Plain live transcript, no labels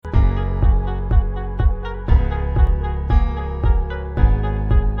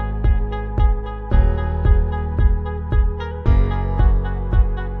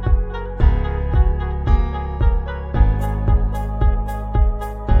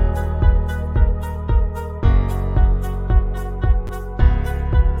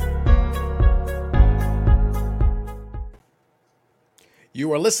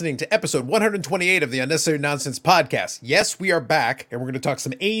You are listening to episode 128 of the Unnecessary Nonsense podcast. Yes, we are back, and we're going to talk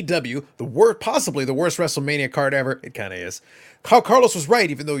some AEW, possibly the worst WrestleMania card ever. It kind of is. How Carlos was right,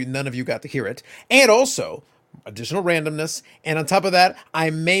 even though none of you got to hear it. And also, additional randomness. And on top of that,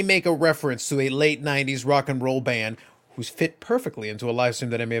 I may make a reference to a late 90s rock and roll band who's fit perfectly into a live stream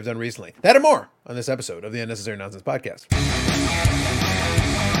that I may have done recently. That and more on this episode of the Unnecessary Nonsense podcast.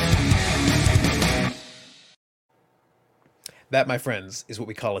 That, my friends, is what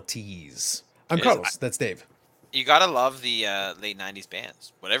we call a tease. I'm Carlos. That's Dave. You gotta love the late '90s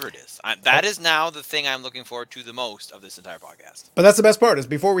bands, whatever it is. That is now the thing I'm looking forward to the most of this entire podcast. But that's the best part. Is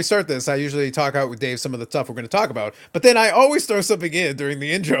before we start this, I usually talk out with Dave some of the stuff we're going to talk about. But then I always throw something in during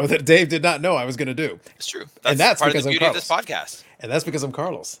the intro that Dave did not know I was going to do. It's true. That's part because of the beauty of this podcast. And that's because I'm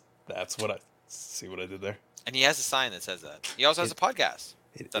Carlos. That's what I see what I did there. And he has a sign that says that. He also has a podcast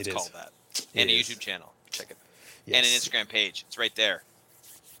that's called that, and a YouTube channel. Check it. Yes. And an Instagram page. It's right there.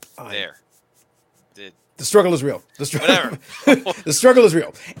 There. The struggle is real. Whatever. The struggle is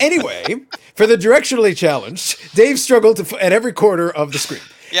real. Anyway, for the directionally challenged, Dave struggled at every corner of the screen.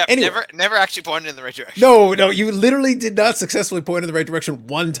 Yeah, anyway, never actually pointed in the right direction. No, you literally did not successfully point in the right direction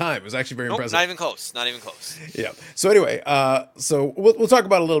one time. It was actually very impressive. Not even close. Not even close. Yeah. So anyway, so we'll talk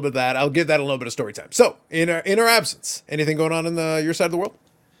about a little bit of that. I'll give that a little bit of story time. So in our absence, anything going on in your side of the world?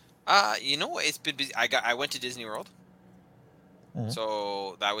 It's been busy. I went to Disney World. Mm-hmm.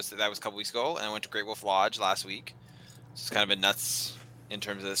 So that was a couple weeks ago, and I went to Great Wolf Lodge last week. It's kind of been nuts in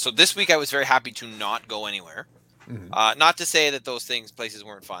terms of this. So this week I was very happy to not go anywhere. Mm-hmm. Not to say that those places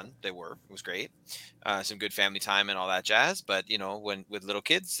weren't fun. They were. It was great. Some good family time and all that jazz. But when with little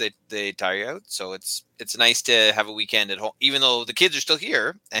kids, they tire you out. So it's nice to have a weekend at home, even though the kids are still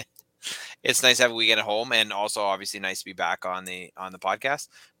here. It's nice to have a weekend at home, and also obviously nice to be back on the podcast.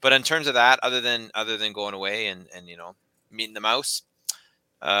 But in terms of that, other than going away and meeting the mouse,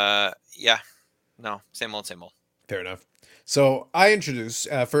 same old. Fair enough. So I introduce,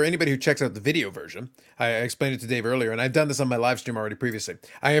 for anybody who checks out the video version, I explained it to Dave earlier, and I've done this on my live stream already previously.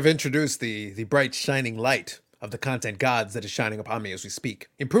 I have introduced the bright shining light of the content gods that is shining upon me as we speak,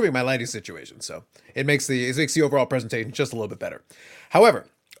 improving my lighting situation. So it makes the overall presentation just a little bit better. However,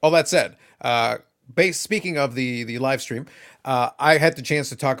 all that said, speaking of the live stream, I had the chance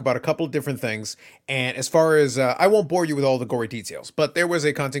to talk about a couple of different things. And as far as, I won't bore you with all the gory details, but there was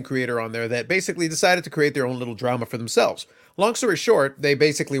a content creator on there that basically decided to create their own little drama for themselves. Long story short, they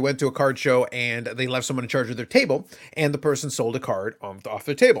basically went to a card show and they left someone in charge of their table, and the person sold a card off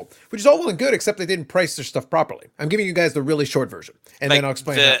their table, which is all well and good, except they didn't price their stuff properly. I'm giving you guys the really short version, and then I'll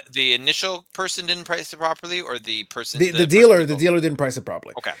explain how. The initial person didn't price it properly, or the person... The dealer didn't price it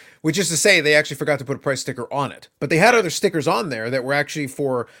properly. Okay. Which is to say, they actually forgot to put a price sticker on it. But they had other stickers on there that were actually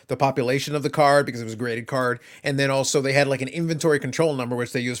for the population of the card, because it was a graded card, and then also they had like an inventory control number,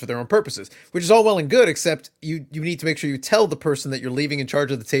 which they use for their own purposes, which is all well and good, except you need to make sure you tell the person that you're leaving in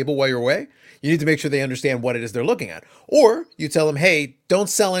charge of the table while you're away. You need to make sure they understand what it is they're looking at. Or you tell them, hey, don't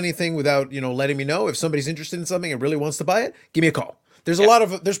sell anything without, letting me know. If somebody's interested in something and really wants to buy it, give me a call. There's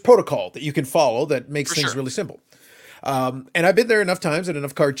there's protocol that you can follow that makes things really simple. And I've been there enough times at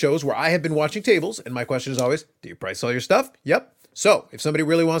enough card shows where I have been watching tables, and my question is always, do you price all your stuff? Yep. So if somebody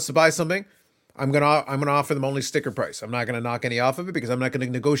really wants to buy something, I'm gonna offer them only sticker price. I'm not gonna knock any off of it because I'm not gonna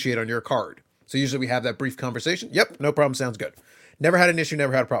negotiate on your card. So usually we have that brief conversation. Yep, no problem, sounds good. Never had an issue,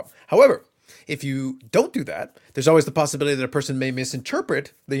 never had a problem. However, if you don't do that, there's always the possibility that a person may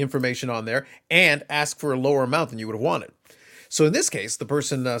misinterpret the information on there and ask for a lower amount than you would have wanted. So in this case, the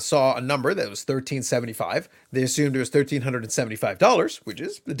person saw a number that was $1,375. They assumed it was $1,375, which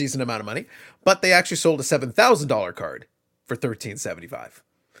is a decent amount of money, but they actually sold a $7,000 card for $1,375.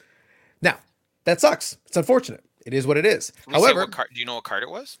 Now, that sucks. It's unfortunate. It is what it is. However, do you know what card it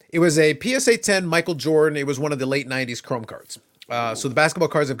was? It was a PSA 10 Michael Jordan. It was one of the late 90s Chrome cards. So the basketball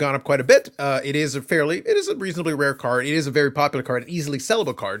cards have gone up quite a bit. It is a reasonably rare card. It is a very popular card, an easily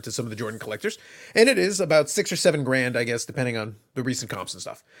sellable card to some of the Jordan collectors. And it is about $6 or $7 I guess, depending on the recent comps and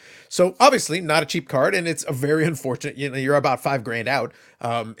stuff. So obviously not a cheap card, and it's a very unfortunate, you're about $5 out.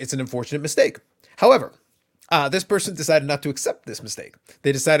 It's an unfortunate mistake. However, this person decided not to accept this mistake.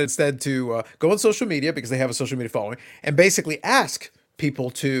 They decided instead to go on social media, because they have a social media following, and basically ask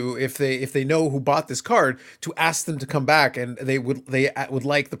people to, if they know who bought this card, to ask them to come back, and they would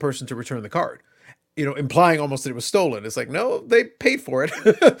like the person to return the card, implying almost that it was stolen. It's like, no, they paid for it.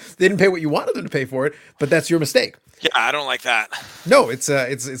 They didn't pay what you wanted them to pay for it, but that's your mistake. Yeah, I don't like that. No,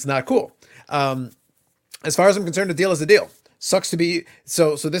 it's not cool. As far as I'm concerned, the deal is the deal. Sucks to be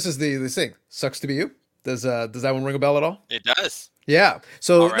so this is the thing. Sucks to be you. Does that one ring a bell at all? It does. Yeah.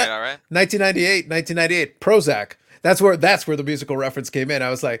 So all right. 1998, Prozac. That's where the musical reference came in. I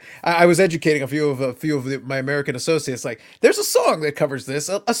was like, I was educating a few of my American associates. Like, there's a song that covers this,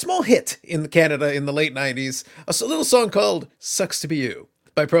 a small hit in Canada in the late '90s, a little song called "Sucks to Be You"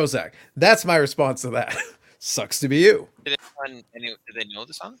 by Prozac. That's my response to that. Sucks to be you. Did they know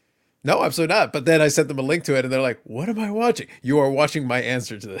the song? No, absolutely not. But then I sent them a link to it, and they're like, "What am I watching?" You are watching my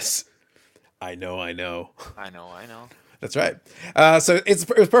answer to this. I know. I know. That's right. So it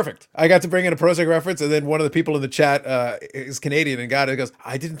was perfect. I got to bring in a Prozac reference, and then one of the people in the chat is Canadian and got it. He goes,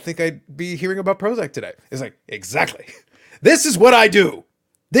 "I didn't think I'd be hearing about Prozac today." It's like, exactly. This is what I do.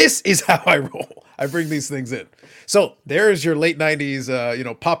 This is how I roll. I bring these things in. So there's your late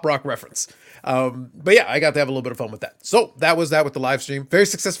 '90s, pop rock reference. But yeah, I got to have a little bit of fun with that. So that was that with the live stream. Very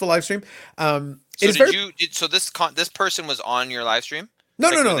successful live stream. So this person was on your live stream?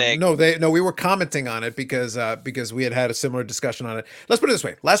 No. We were commenting on it because we had a similar discussion on it. Let's put it this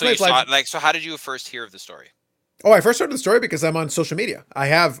way: last night's live. So how did you first hear of the story? Oh, I first heard the story because I'm on social media. I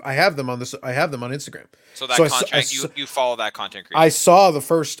have them on Instagram. So that you follow that content creator. I saw the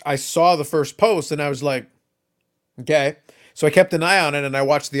first post and I was like, okay. So I kept an eye on it and I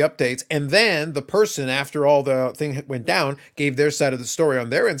watched the updates. And then the person, after all the thing went down, gave their side of the story on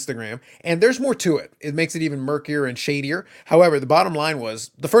their Instagram. And there's more to it. It makes it even murkier and shadier. However, the bottom line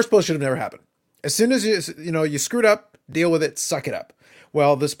was the first post should have never happened. As soon as you screwed up, deal with it, suck it up.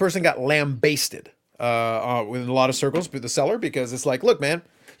 Well, this person got lambasted within a lot of circles with the seller because it's like, look, man,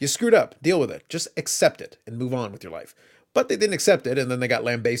 you screwed up, deal with it. Just accept it and move on with your life. But they didn't accept it, and then they got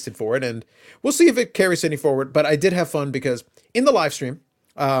lambasted for it, and we'll see if it carries any forward. But I did have fun because in the live stream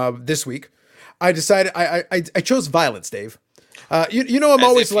this week, I decided I chose violence, Dave. I'm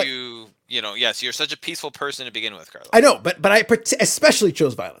always like, yes, you're such a peaceful person to begin with, Carlos. I know, but I especially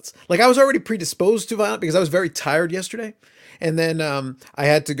chose violence. Like I was already predisposed to violence because I was very tired yesterday. And then I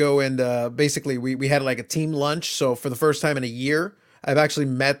had to go and basically we had like a team lunch. So for the first time in a year, I've actually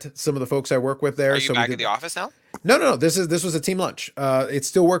met some of the folks I work with there. Are you back at the office now? No. This was a team lunch. It's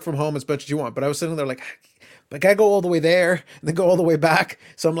still work from home as much as you want. But I was sitting there like, I gotta go all the way there and then go all the way back.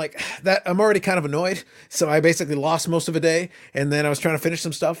 So I'm like, that I'm already kind of annoyed. So I basically lost most of a day. And then I was trying to finish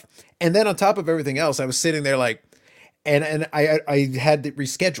some stuff. And then on top of everything else, I was sitting there like, and I had it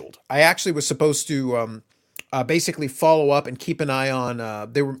rescheduled. I actually was supposed to basically follow up and keep an eye on. I'll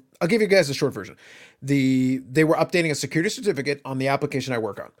give you guys a short version. They were updating a security certificate on the application I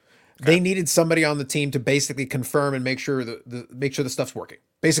work on. Okay. They needed somebody on the team to basically confirm and make sure the stuff's working.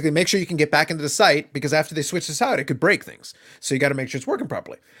 Basically, make sure you can get back into the site because after they switch this out, it could break things. So you got to make sure it's working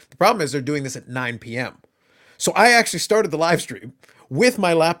properly. The problem is they're doing this at 9 p.m. So I actually started the live stream with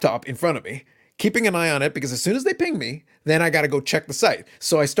my laptop in front of me, keeping an eye on it because as soon as they ping me, then I got to go check the site.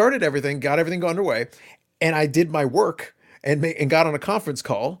 So I started everything, got everything underway, and I did my work and got on a conference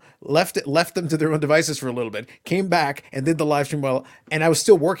call, left them to their own devices for a little bit, came back and did the live stream and I was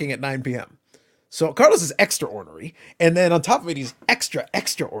still working at 9 p.m. So Carlos is extra ornery, and then on top of it, he's extra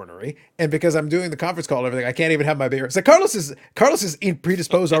ornery. And because I'm doing the conference call and everything, I can't even have my beer. So Carlos is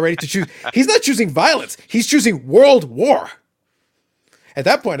predisposed already to choose. He's not choosing violence; he's choosing world war. At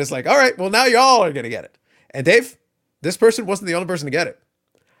that point, it's like, all right, well now y'all are gonna get it. And Dave, this person wasn't the only person to get it.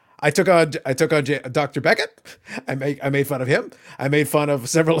 I took on Dr. Beckett. I made fun of him. I made fun of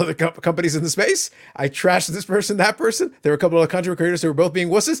several other companies in the space. I trashed this person, that person. There were a couple of content creators who were both being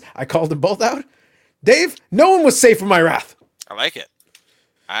wusses. I called them both out. Dave, no one was safe from my wrath. I like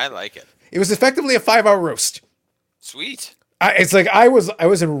it. It was effectively a 5-hour roast. Sweet. It's like I was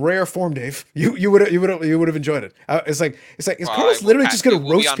in rare form, Dave. You would have enjoyed it. Is Carlos literally just going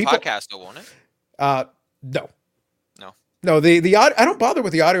to roast people? Podcast, though, won't it? No. No, the I don't bother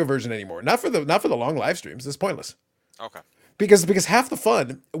with the audio version anymore. Not for the long live streams. It's pointless. Okay. Because half the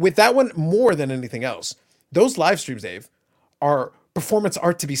fun with that one more than anything else, those live streams, Dave, are performance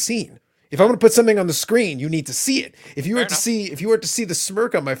art to be seen. If I'm going to put something on the screen, you need to see it. If you were to see the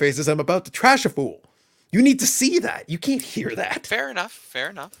smirk on my face as I'm about to trash a fool, you need to see that. You can't hear that. Fair enough.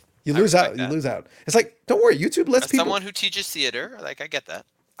 You lose out. It's like, don't worry, YouTube lets people. As someone who teaches theater, like I get that.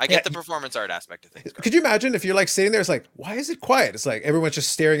 I get the performance art aspect of things. Could you imagine if you're like sitting there? It's like, why is it quiet? It's like everyone's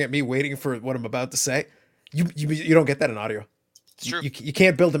just staring at me, waiting for what I'm about to say. You don't get that in audio. It's true. You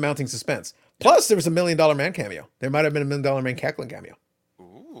can't build a mounting suspense. Plus, there was $1 Million Man cameo. There might have been $1 Million Man Cackling cameo.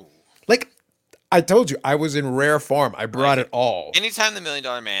 Ooh. Like I told you, I was in rare form. I brought it all. Anytime the $1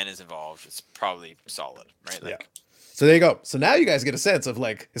 Million Man is involved, it's probably solid, right? Yeah. So there you go. So now you guys get a sense of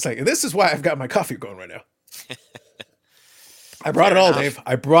like, it's like this is why I've got my coffee going right now. I brought it all, Dave.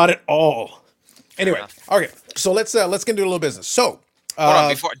 I brought it all. Anyway, okay. So let's get into a little business. So, hold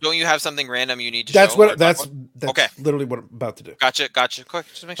on. Don't you have something random you need to that's show? That's okay. Literally what I'm about to do. Gotcha. Quick,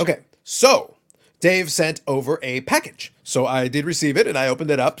 just make sure. Okay. So Dave sent over a package. So I did receive it and I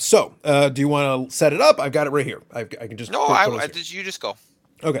opened it up. So do you want to set it up? I've got it right here. I can just No, put I, photos I here. did. You just go.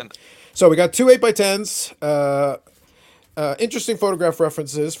 Okay. And So we got two 8x10s. Interesting photograph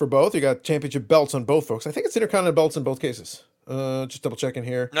references for both. You got championship belts on both, folks. I think it's Intercontinental belts in both cases. Just double checking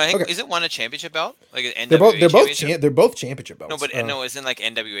here. no, I think Okay. is it one a championship belt, like an They're both NWA they're both championship? they're both championship No, belts. but no, isn't like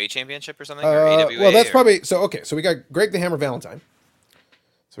NWA championship or something or AWA? Well, that's or... probably so. Okay, so we got Greg the Hammer Valentine.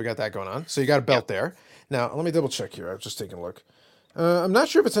 So we got that going on. So you got a belt there. Now let me double check here. I was just taking a look. I'm not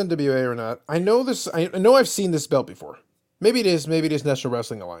sure if it's NWA or not. I know this. I know I've seen this belt before. Maybe it is. Maybe it is National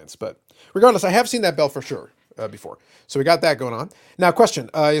Wrestling Alliance. But regardless, I have seen that belt for sure before. So we got that going on. Now, question.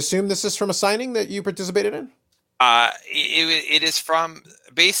 I assume this is from a signing that you participated in. It is from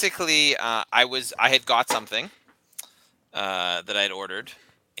basically. I had got something that I had ordered,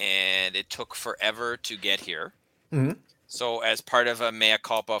 and it took forever to get here. Mm-hmm. So, as part of a mea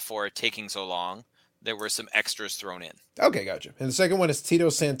culpa for it taking so long, there were some extras thrown in. Okay, gotcha. And the second one is Tito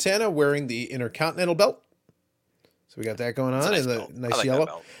Santana wearing the Intercontinental belt. So we got that going on. Nice And the belt. I nice like that yellow.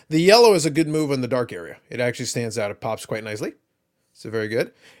 belt. The yellow is a good move in the dark area. It actually stands out. It pops quite nicely. So very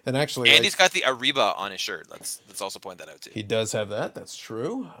good. And actually, And he's got the Ariba on his shirt. Let's also point that out too. he does have that. That's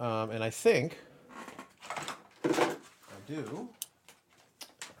true. And I think I do.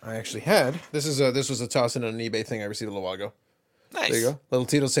 I actually had this was a toss in on an eBay thing I received a little while ago. Nice. There you go, little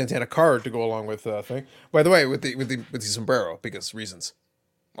Tito Santana card to go along with thing. By the way, with the sombrero because reasons.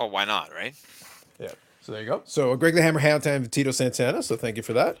 Well, why not, right? Yeah. So there you go. So Greg the Hammer Houndtime Tito Santana. So thank you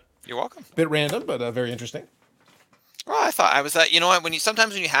for that. You're welcome. Bit random, but very interesting. Well, I thought I was you know what, when you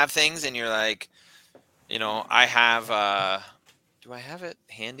have things and you're like, I have do I have it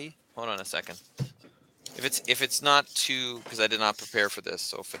handy? Hold on a second. If it's not too, because I did not prepare for this,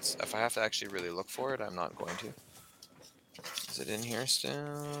 so if I have to actually really look for it, I'm not going to. Is it in here still?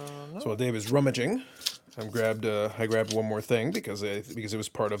 No. So while Dave is rummaging, I grabbed one more thing because it was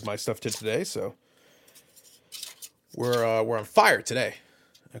part of my stuff today. So we're on fire today.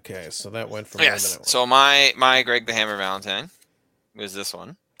 Okay, so that went from Yes. So my Greg the Hammer Valentine was this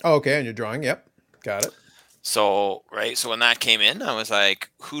one. Oh, okay, and you're drawing. Yep, got it. So so when that came in, I was like,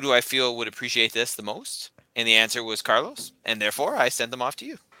 who do I feel would appreciate this the most? And the answer was Carlos, and therefore I sent them off to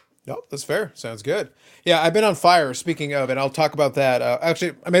you. No, that's fair. Sounds good. Yeah, I've been on fire. Speaking of, and I'll talk about that.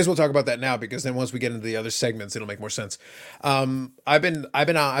 Actually, I may as well talk about that now because then once we get into the other segments, it'll make more sense. I've been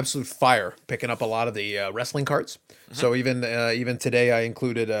on absolute fire picking up a lot of the wrestling cards. Mm-hmm. So even today, I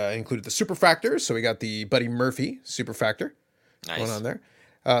included the Super Factor. So we got the Buddy Murphy Super Factor going on there.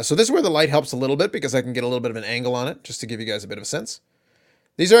 So this is where the light helps a little bit because I can get a little bit of an angle on it just to give you guys a bit of a sense.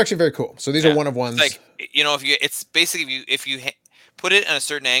 These are actually very cool. So these are one of ones. Like it's basically if you put it in a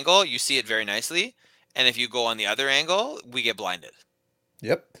certain angle, you see it very nicely, and if you go on the other angle, we get blinded.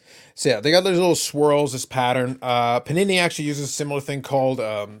 Yep. So yeah, they got those little swirls, this pattern. Panini actually uses a similar thing called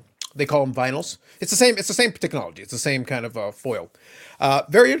they call them vinyls. It's the same technology. It's the same kind of foil.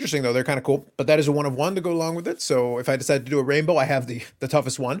 Very interesting though. They're kind of cool, but that is a one of one to go along with it. So if I decide to do a rainbow, I have the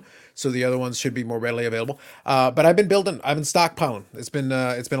toughest one. So the other ones should be more readily available. But I've been stockpiling. It's been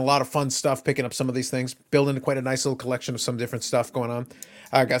a lot of fun stuff picking up some of these things, building quite a nice little collection of some different stuff going on.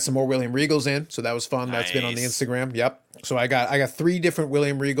 I got some more William Regals in, so that was fun. Nice. That's been on the Instagram. Yep. So I got 3 different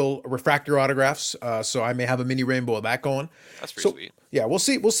William Regal refractor autographs. So I may have a mini rainbow of that going. That's pretty sweet. Yeah, we'll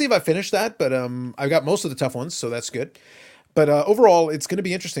see if I finish that, but I've got most of the tough ones, so that's good. But overall, it's going to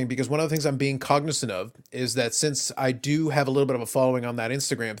be interesting because one of the things I'm being cognizant of is that since I do have a little bit of a following on that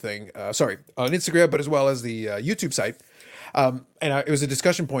Instagram thing, on Instagram, but as well as the YouTube site, it was a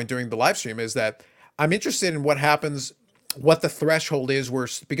discussion point during the live stream, is that I'm interested in what happens, what the threshold is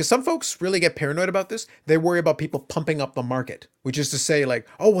because some folks really get paranoid about this. They worry about people pumping up the market, which is to say like,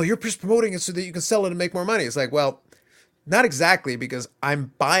 oh, well, you're just promoting it so that you can sell it and make more money. It's like, well, not exactly, because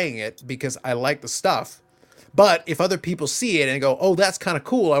I'm buying it because I like the stuff. But if other people see it and go, oh, that's kind of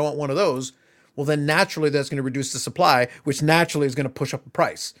cool, I want one of those, well, then naturally that's going to reduce the supply, which naturally is going to push up the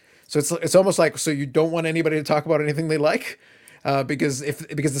price. So it's almost like, so you don't want anybody to talk about anything they like, because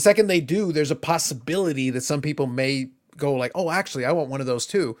the second they do, there's a possibility that some people may go like, oh, actually, I want one of those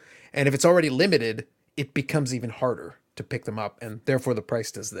too. And if it's already limited, it becomes even harder to pick them up, and therefore the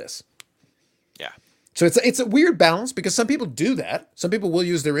price does this. Yeah. So it's a weird balance because some people do that. Some people will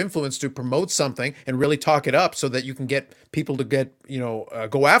use their influence to promote something and really talk it up so that you can get people to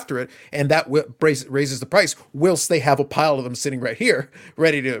go after it, and that raises the price. Whilst they have a pile of them sitting right here,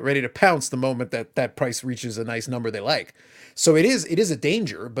 ready to pounce the moment that price reaches a nice number they like. So it is a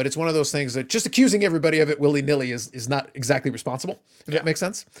danger, but it's one of those things that just accusing everybody of it willy nilly is not exactly responsible. If that makes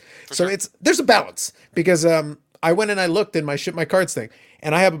sense. So there's a balance because I went and I looked in my ship my cards thing,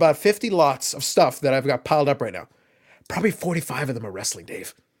 and I have about 50 lots of stuff that I've got piled up right now. Probably 45 of them are wrestling,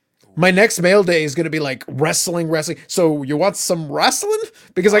 Dave. My next mail day is going to be like wrestling. So you want some wrestling?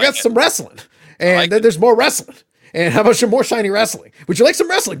 Because I got some wrestling. And then there's more wrestling. And how about some more shiny wrestling? Would you like some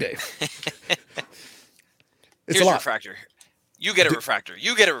wrestling, Dave? Here's a refractor. You get a refractor.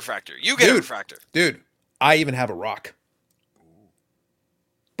 You get a refractor. You get a refractor. Dude, I even have a rock.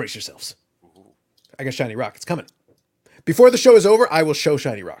 Brace yourselves. I got shiny rock. It's coming. Before the show is over, I will show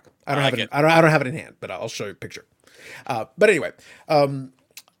shiny rock. I don't have it. I don't have it in hand, but I'll show you a picture. But anyway, and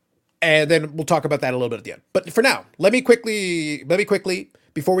then we'll talk about that a little bit at the end. But for now, let me quickly,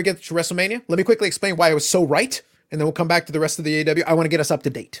 before we get to WrestleMania, let me quickly explain why I was so right, and then we'll come back to the rest of the AEW. I want to get us up to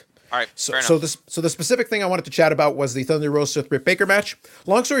date. All right. So the specific thing I wanted to chat about was the Thunder Rosa Britt Baker match.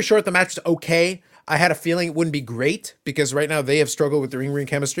 Long story short, the match was okay. I had a feeling it wouldn't be great because right now they have struggled with the ring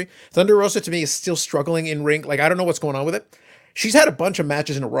chemistry. Thunder Rosa to me is still struggling in ring. Like, I don't know what's going on with it. She's had a bunch of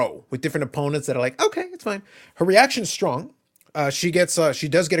matches in a row with different opponents that are like, okay, it's fine. Her reaction is strong. She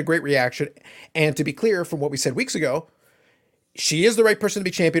does get a great reaction. And to be clear, from what we said weeks ago, she is the right person to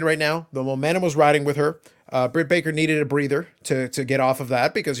be champion right now. The momentum was riding with her. Britt Baker needed a breather to get off of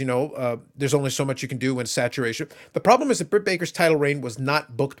that because, there's only so much you can do when saturation. The problem is that Britt Baker's title reign was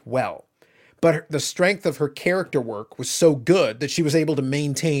not booked well. But the strength of her character work was so good that she was able to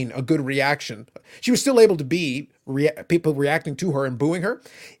maintain a good reaction. She was still able to be people reacting to her and booing her,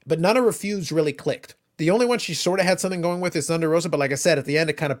 but none of her feuds really clicked. The only one she sort of had something going with is Thunder Rosa, but like I said, at the end,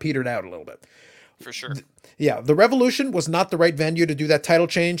 it kind of petered out a little bit. For sure. The Revolution was not the right venue to do that title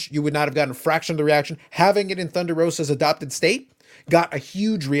change. You would not have gotten a fraction of the reaction. Having it in Thunder Rosa's adopted state got a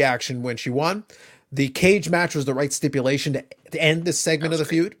huge reaction when she won. The cage match was the right stipulation to end this segment of the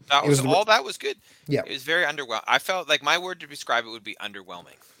feud. That was good. Yeah. It was very underwhelming. I felt like my word to describe it would be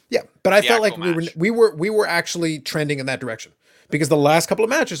underwhelming. Yeah, but I felt like we were actually trending in that direction because the last couple of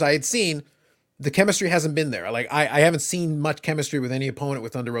matches I had seen, the chemistry hasn't been there. Like I haven't seen much chemistry with any opponent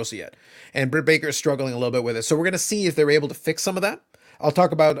with Thunder Rosa yet, and Britt Baker is struggling a little bit with it. So we're gonna see if they're able to fix some of that. I'll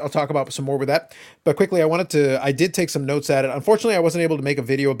talk about some more with that. But quickly, I did take some notes at it. Unfortunately, I wasn't able to make a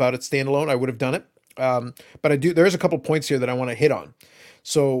video about it standalone. I would have done it. But there's a couple points here that I want to hit on.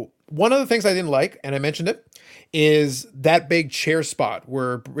 So one of the things I didn't like, and I mentioned it, is that big chair spot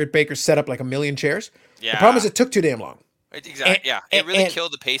where Britt Baker set up like a million chairs. Yeah. The problem is it took too damn long. Exactly. It really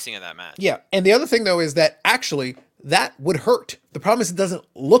killed the pacing of that match. Yeah. And the other thing though is that actually that would hurt. The problem is it doesn't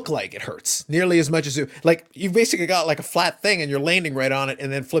look like it hurts nearly as much as you've basically got like a flat thing and you're landing right on it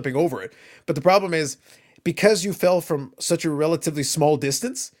and then flipping over it. But the problem is because you fell from such a relatively small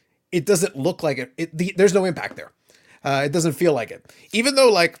distance, it doesn't look like it. There's no impact there. It doesn't feel like it. Even though,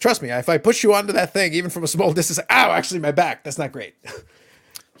 like, trust me, if I push you onto that thing, even from a small distance, ow, actually my back. That's not great.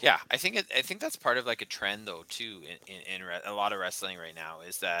 Yeah, I think that's part of like a trend though too in a lot of wrestling right now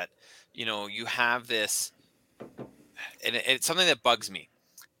is that you have this, and it's something that bugs me,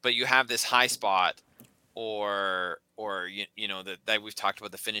 but you have this high spot, or that we've talked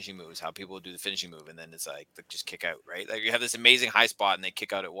about the finishing moves, how people do the finishing move and then it's like they just kick out, right? Like you have this amazing high spot and they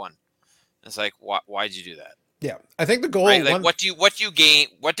kick out at one. And it's like why did you do that? Yeah, I think the goal. Right? Like what do you gain?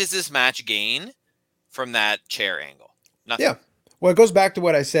 What does this match gain from that chair angle? Nothing. Yeah. Well, it goes back to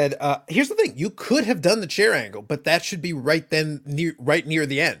what I said. Here's the thing: you could have done the chair angle, but that should be right near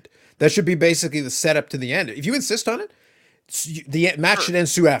the end. That should be basically the setup to the end. If you insist on it, the match should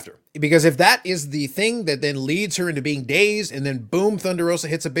ensue after. Because if that is the thing that then leads her into being dazed, and then boom, Thunder Rosa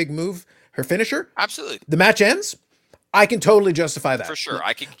hits a big move, her finisher. Absolutely. The match ends. I can totally justify that. For sure.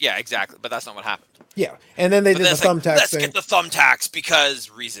 I could. Yeah, exactly. But that's not what happened. Yeah, and then they did the thumbtacks thing. Let's get the thumbtacks because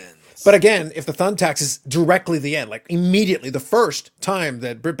reasons. But again, if the thumbtacks is directly the end, like immediately the first time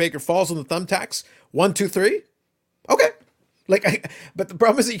that Britt Baker falls on the thumbtacks, 1, 2, 3, okay. But the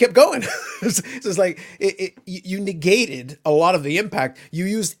problem is that you kept going. It's like you negated a lot of the impact. You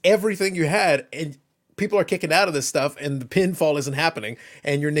used everything you had, and people are kicking out of this stuff, and the pinfall isn't happening,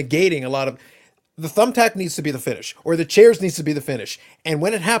 and you're negating a lot of. The thumbtack needs to be the finish, or the chairs needs to be the finish, and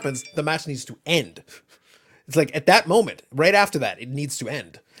when it happens, the match needs to end. It's like at that moment, right after that, it needs to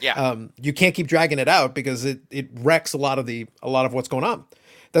end. Yeah. You can't keep dragging it out because it wrecks a lot of what's going on.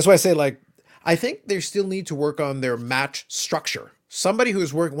 That's why I say I think they still need to work on their match structure. Somebody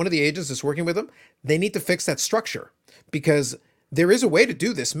who's one of the agents that's working with them, they need to fix that structure because there is a way to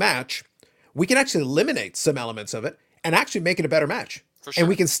do this match. We can actually eliminate some elements of it and actually make it a better match. For sure. And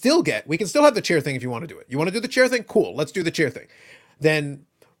we can still have the chair thing if you want to do it. You want to do the chair thing? Cool. Let's do the chair thing. Then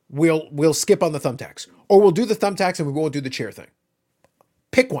we'll skip on the thumbtacks, or we'll do the thumbtacks and we won't do the chair thing.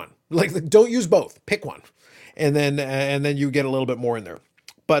 Pick one. Don't use both. Pick one, and then you get a little bit more in there.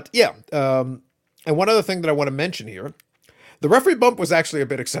 But yeah, And one other thing that I want to mention here, the referee bump was actually a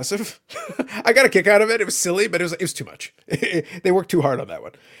bit excessive. I got a kick out of it. It was silly, but it was too much. They worked too hard on that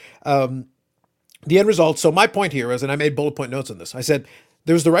one. The end result. So my point here is, and I made bullet point notes on this. I said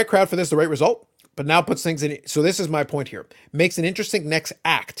there was the right crowd for this, the right result, but now puts things in. So this is my point here. Makes an interesting next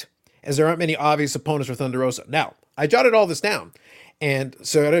act, as there aren't many obvious opponents for Thunder Rosa. Now I jotted all this down, and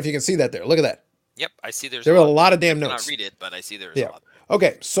so I don't know if you can see that there. Look at that. Yep, I see. There were a lot of damn I notes. cannot read it, but I see there's Yeah. a lot.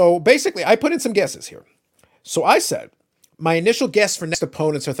 Okay, so basically, I put in some guesses here. So I said my initial guess for next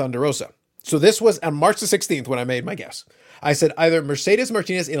opponents are Thunder Rosa. So this was on March the 16th when I made my guess. I said either Mercedes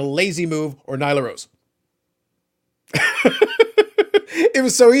Martinez in a lazy move or Nyla Rose. It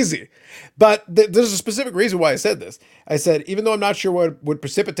was so easy. But there's a specific reason why I said this. I said, even though I'm not sure what would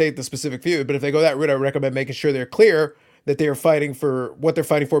precipitate the specific feud, but if they go that route, I recommend making sure they're clear that they are fighting for what they're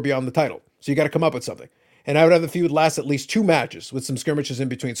fighting for beyond the title. So you got to come up with something. And I would have the feud last at least 2 matches with some skirmishes in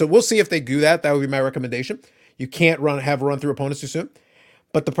between. So we'll see if they do that. That would be my recommendation. You can't have run through opponents too soon.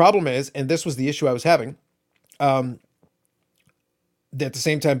 But the problem is, and this was the issue I was having, that at the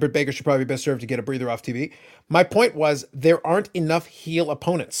same time, Britt Baker should probably be best served to get a breather off TV. My point was there aren't enough heel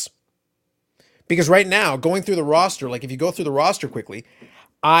opponents. Because right now, going through the roster, like if you go through the roster quickly,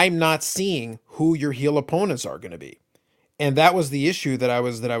 I'm not seeing who your heel opponents are going to be. And that was the issue that I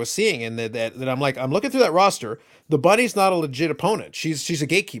was seeing, and that I'm like, I'm looking through that roster. The Bunny's not a legit opponent. She's a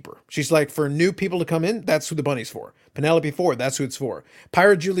gatekeeper. She's like, for new people to come in, that's who the Bunny's for. Penelope Ford, that's who it's for.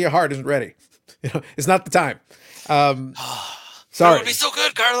 Pirate Julia Hart isn't ready. It's not the time. Sorry, It would be so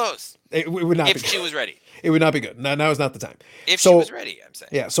good, Carlos. It would not if be she good. was ready. It would not be good. Now is not the time. If she was ready, I'm saying.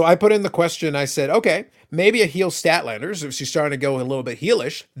 Yeah, so I put in the question. I said, okay, maybe a heel Statlander. So if she's starting to go a little bit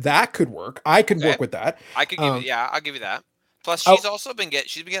heelish, that could work. I could work with that. I could give I'll give you that. Plus, she's also been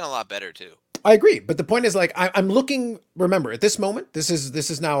getting a lot better too. I agree, but the point is, like, I'm looking. Remember, at this moment, this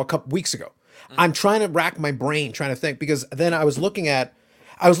is now a couple weeks ago. I'm trying to rack my brain, trying to think, because then I was looking at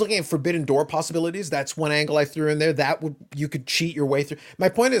Forbidden Door possibilities. That's one angle I threw in there. You could cheat your way through. My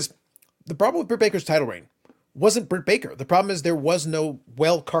point is, the problem with Britt Baker's title reign wasn't Britt Baker. The problem is there was no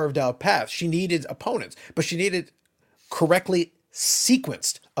well carved out path. She needed opponents, but she needed correctly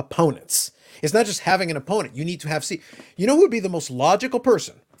sequenced opponents. It's not just having an opponent. You need to have you know who would be the most logical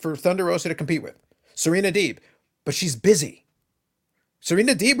person for Thunder Rosa to compete with? Serena Deeb, but she's busy.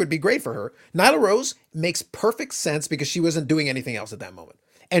 Serena Deeb would be great for her. Nyla Rose makes perfect sense because she wasn't doing anything else at that moment.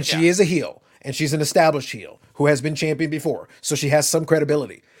 And she is a heel, and she's an established heel who has been champion before, so she has some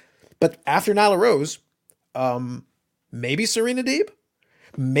credibility. But after Nyla Rose, maybe Serena Deeb?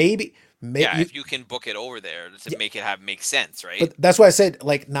 Maybe. If you can book it over there to make sense, right? But that's why I said,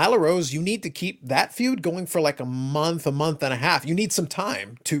 like, Nyla Rose, you need to keep that feud going for like a month and a half. You need some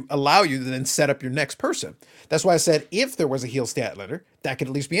time to allow you to then set up your next person. That's why I said if there was a heel Statlander, that could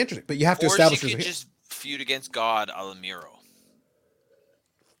at least be interesting. But you have to establish. Or she could just feud against God a la Miro.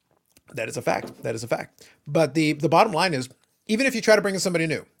 That is a fact. But the bottom line is, even if you try to bring in somebody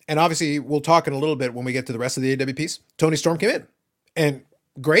new, and obviously we'll talk in a little bit when we get to the rest of the AEW piece, Toni Storm came in. And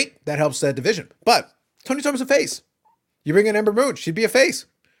great, that helps that division. But Toni Storm's a face. You bring in Ember Moon, she'd be a face.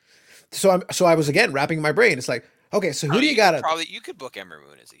 So I was again wrapping my brain. It's like, okay, so who do you got? You could book Ember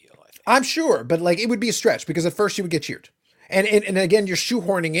Moon as a heel, I think. I'm sure, but like it would be a stretch because at first she would get cheered. And again, you're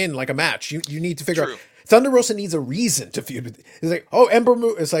shoehorning in like a match. You need to figure out. Thunder Rosa needs a reason to feud with. It's like, oh, Ember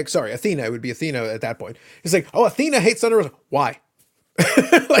Moon. It's like, sorry, Athena. It would be Athena at that point. It's like, oh, Athena hates Thunder Rosa. Why?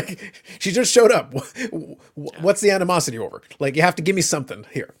 Like, she just showed up. What's the animosity over? Like, you have to give me something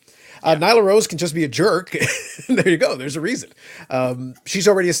here. Nyla Rose can just be a jerk. There you go. There's a reason. She's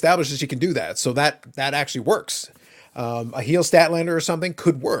already established that she can do that. So that actually works. A heel Statlander or something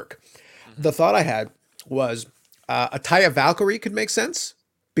could work. The thought I had was a Taya Valkyrie could make sense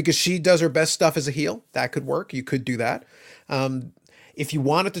because she does her best stuff as a heel. That could work. You could do that. If you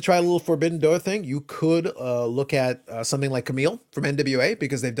wanted to try a little Forbidden Door thing, you could look at something like Camille from NWA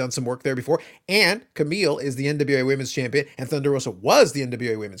because they've done some work there before. And Camille is the NWA Women's Champion, and Thunder Rosa was the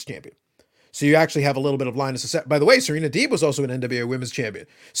NWA Women's Champion. So you actually have a little bit of line of success. By the way, Serena Deeb was also an NWA Women's Champion.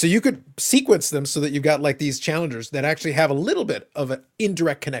 So you could sequence them so that you've got like these challengers that actually have a little bit of an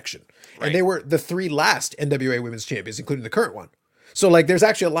indirect connection. Right. And they were the 3 last NWA Women's Champions, including the current one. So like there's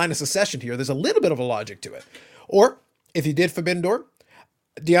actually a line of succession here. There's a little bit of a logic to it. Or if you did Forbidden Door,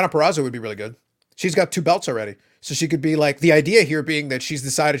 Deonna Purrazzo would be really good. She's got 2 belts already. So she could be like, the idea here being that she's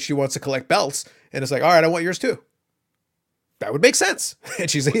decided she wants to collect belts. And it's like, all right, I want yours too. That would make sense.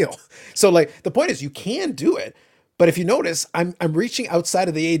 And she's a heel. So like the point is you can do it. But if you notice, I'm reaching outside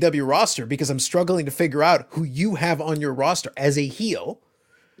of the AEW roster because I'm struggling to figure out who you have on your roster as a heel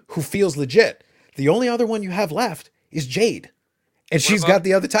who feels legit. The only other one you have left is Jade. And she's got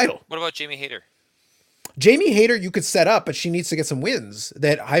the other title. What about Jamie Hayter? Jamie Hayter, you could set up, but she needs to get some wins,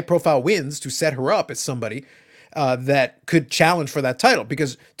 that high profile wins to set her up as somebody that could challenge for that title.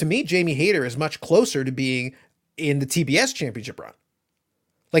 Because to me, Jamie Hayter is much closer to being in the TBS championship run.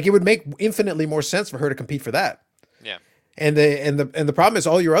 Like, it would make infinitely more sense for her to compete for that. Yeah. And the problem is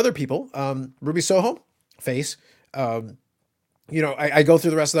all your other people, Ruby Soho, face, I go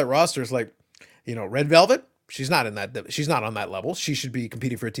through the rest of that roster. It's like, Red Velvet, she's not on that level. She should be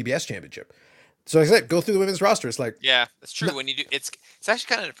competing for a TBS championship. So like I said, go through the women's roster. It's like, yeah, that's true. When you do, it's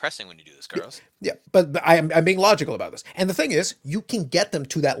actually kind of depressing when you do this, Carlos. yeah, but I'm being logical about this. And the thing is, you can get them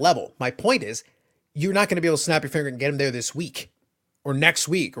to that level. My point is, you're not going to be able to snap your finger and get them there this week or next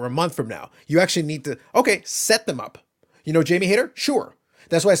week or a month from now. You actually need to, set them up. Jamie Hayter? Sure.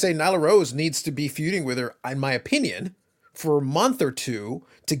 That's why I say Nyla Rose needs to be feuding with her, in my opinion, for a month or two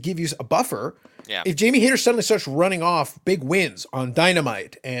to give you a buffer. Yeah. If Jamie Hayter suddenly starts running off big wins on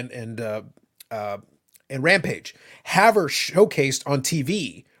Dynamite and Rampage, have her showcased on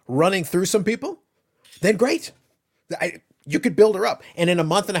TV running through some people, then great. You could build her up. And in a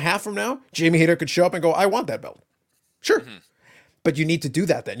month and a half from now, Jamie Hayter could show up and go, I want that belt. Sure. Mm-hmm. But you need to do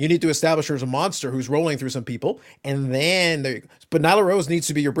that then. You need to establish her as a monster who's rolling through some people. And then but Nyla Rose needs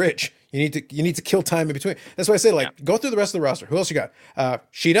to be your bridge. You need to kill time in between. That's why I say, go through the rest of the roster. Who else you got?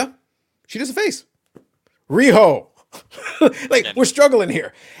 Shida? Shida's a face. Riho. We're struggling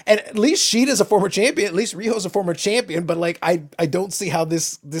here. And at least Shida's a former champion. At least Riho's a former champion. But I don't see how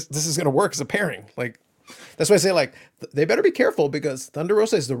this is going to work as a pairing. That's why I say, they better be careful, because Thunder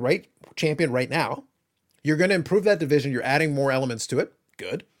Rosa is the right champion right now. You're going to improve that division. You're adding more elements to it.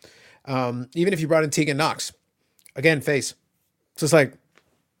 Good. Even if you brought in Tegan Nox, again, face. So it's like,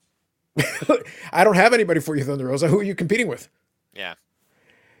 I don't have anybody for you, Thunder Rosa. Who are you competing with? Yeah.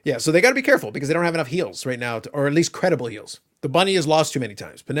 Yeah. So they got to be careful, because they don't have enough heels right now, or at least credible heels. The Bunny has lost too many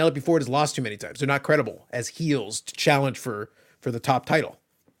times. Penelope Ford has lost too many times. They're not credible as heels to challenge for the top title.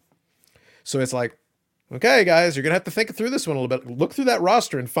 So it's like, okay, guys, you're going to have to think through this one a little bit. Look through that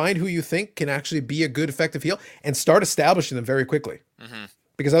roster and find who you think can actually be a good, effective heel, and start establishing them very quickly. Mm-hmm.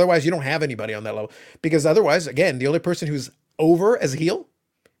 Because otherwise, you don't have anybody on that level. Because otherwise, again, the only person who's over as a heel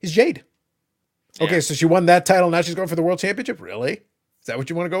is Jade. Yeah. Okay, so she won that title. Now she's going for the world championship? Really? Is that what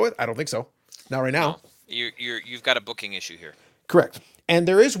you want to go with? I don't think so. Not right now. No, you've got a booking issue here. Correct. And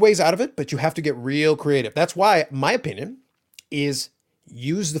there is ways out of it, but you have to get real creative. That's why my opinion is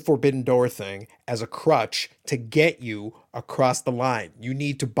use the Forbidden Door thing as a crutch to get you across the line. You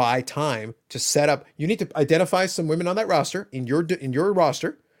need to buy time to set up. You need to identify some women on that roster, in your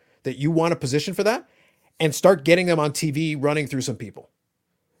roster, that you want a position for that, and start getting them on TV running through some people.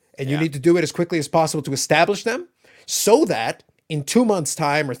 And you need to do it as quickly as possible to establish them, so that in 2 months'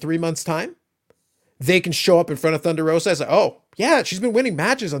 time or 3 months' time, they can show up in front of Thunder Rosa as oh yeah, she's been winning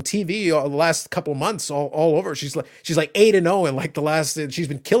matches on TV the last couple of months all over. She's like 8-0 in the last. She's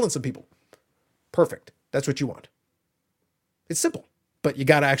been killing some people. Perfect. That's what you want. It's simple, but you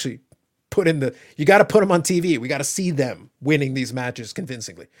got to actually you got to put them on TV. We got to see them winning these matches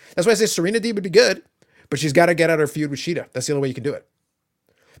convincingly. That's why I say Serena Deeb would be good, but she's got to get out her feud with Shida. That's the only way you can do it.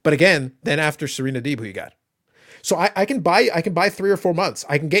 But again, then after Serena Deeb, who you got? So I can buy 3 or 4 months.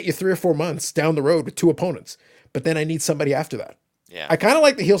 I can get you 3 or 4 months down the road with 2 opponents, but then I need somebody after that. Yeah. I kind of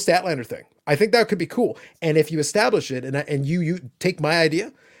like the heel Statlander thing. I think that could be cool. And if you establish it and you take my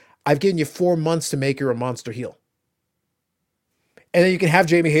idea, I've given you 4 months to make her a monster heel. And then you can have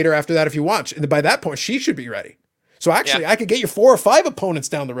Jamie Hayter after that if you want. And by that point, she should be ready. So actually, I could get you 4 or 5 opponents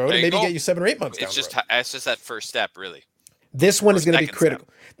down the road, and maybe get you 7 or 8 months down the road. It's just that first step, really. This one is going to be critical.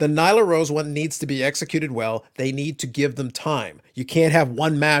 The Nyla Rose one needs to be executed well. They need to give them time. You can't have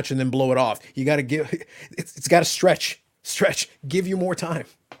one match and then blow it off. You got to it's got to stretch, give you more time.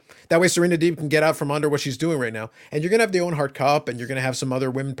 That way Serena Deeb can get out from under what she's doing right now. And you're going to have the Owen Hart Cup, and you're going to have some other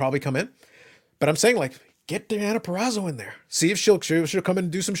women probably come in. But I'm saying, get Diana Purrazzo in there. See if she'll come in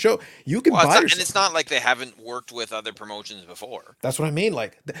and do some show. You can buy yourself. And it's not like they haven't worked with other promotions before. That's what I mean.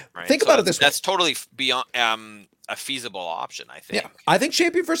 Right? Think about it this way. That's totally beyond a feasible option, I think. Yeah, I think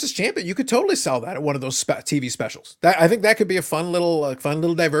champion versus champion. You could totally sell that at one of those TV specials. I think that could be a fun little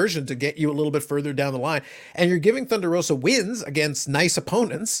diversion to get you a little bit further down the line. And you're giving Thunder Rosa wins against nice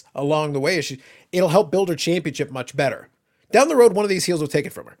opponents along the way. It'll help build her championship much better. Down the road, one of these heels will take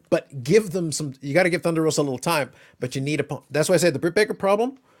it from her. But give them some. You got to give Thunder Rosa a little time. But you need That's why I said the Britt Baker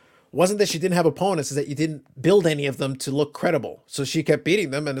problem wasn't that she didn't have opponents, is that you didn't build any of them to look credible. So she kept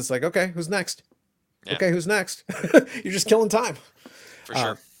beating them, and it's like, okay, who's next? Yeah. Okay, who's next? You're just killing time. For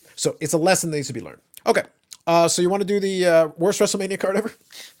sure. So it's a lesson that needs to be learned. Okay. So you want to do the worst WrestleMania card ever?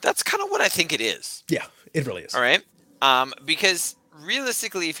 That's kind of what I think it is. Yeah, it really is. All right. Because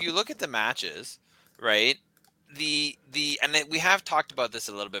realistically, if you look at the matches, right? And we have talked about this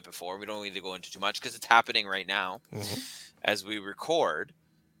a little bit before. We don't need to go into too much because it's happening right now as we record.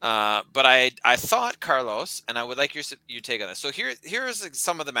 But I thought, Carlos, and I would like your take on this. So here's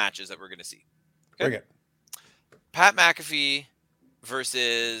some of the matches that we're going to see. Okay. Pat McAfee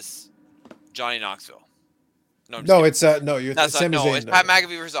versus Johnny Knoxville. No, it's no. You're That's Sami not, no, Zayn. it's Pat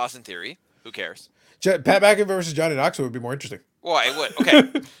McAfee versus Austin Theory. Who cares? Pat McAfee versus Johnny Knoxville would be more interesting. Well, it would.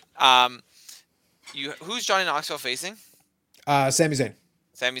 Okay. Who's Johnny Knoxville facing? Sami Zayn.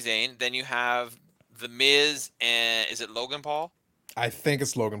 Sami Zayn. Then you have The Miz and is it Logan Paul? I think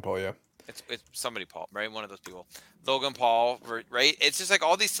it's Logan Paul. Yeah. It's somebody Paul, right? One of those people. Logan Paul, right? It's just like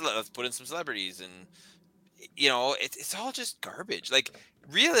all these. Let's put in some celebrities, and it's all just garbage. Like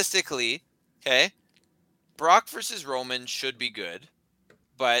realistically, okay, Brock versus Roman should be good,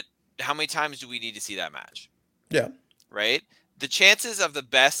 but how many times do we need to see that match? Yeah. Right. The chances of the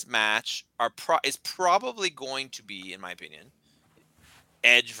best match is probably going to be, in my opinion,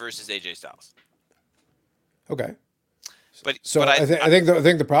 Edge versus AJ Styles. Okay. But I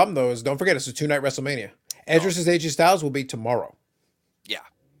think the problem though is don't forget it's a 2-night WrestleMania. Edge versus AJ Styles will be tomorrow. Yeah.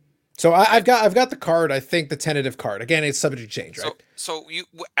 So I've got the card. I think the tentative card. Again, it's subject to change, right? So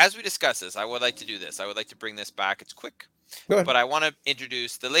as we discuss this, I would like to do this. I would like to bring this back. It's quick, Go ahead. but I want to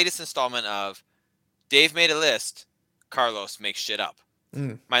introduce the latest installment of Dave Made a List. Carlos makes shit up.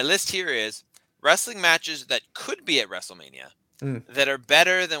 My list here is wrestling matches that could be at WrestleMania that are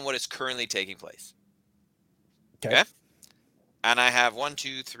better than what is currently taking place. Okay. And I have 1,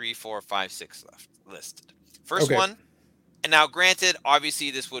 2, 3, 4, 5, 6 left listed. First one, and now granted,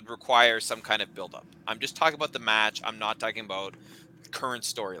 obviously this would require some kind of build-up. I'm just talking about the match. I'm not talking about current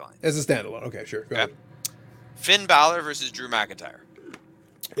storyline. As a standalone. Okay, sure. Go ahead. Finn Balor versus Drew McIntyre.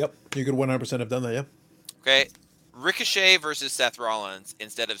 Yep. You could 100% have done that, yeah. Okay. Ricochet versus Seth Rollins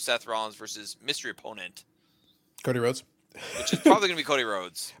instead of Seth Rollins versus mystery opponent. Cody Rhodes. Which is probably going to be Cody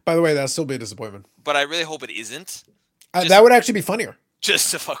Rhodes. By the way, that'll still be a disappointment. But I really hope it isn't. That would actually be funnier.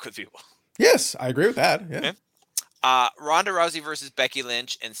 Just to fuck with people. Yes, I agree with that. Yeah. Okay. Ronda Rousey versus Becky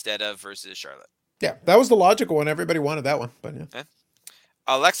Lynch instead of versus Charlotte. Yeah, that was the logical one. Everybody wanted that one, but yeah. Okay.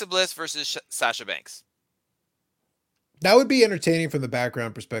 Alexa Bliss versus Sasha Banks. That would be entertaining from the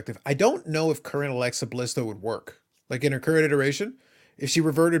background perspective. I don't know if current Alexa Bliss though would work. Like in her current iteration, if she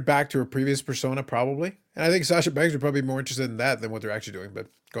reverted back to her previous persona, probably. And I think Sasha Banks would probably be more interested in that than what they're actually doing. But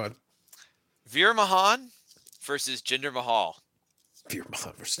go on. Veer Mahan versus Jinder Mahal. Veer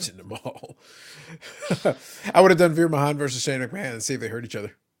Mahan versus Jinder Mahal. I would have done Veer Mahan versus Shane McMahon and see if they hurt each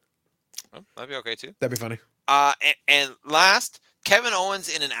other. Well, that'd be okay too. That'd be funny. And last, Kevin Owens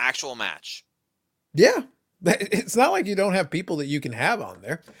in an actual match. Yeah. It's not like you don't have people that you can have on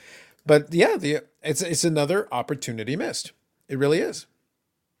there. But yeah, it's another opportunity missed. It really is.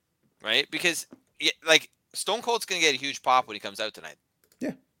 Right? Because like Stone Cold's going to get a huge pop when he comes out tonight.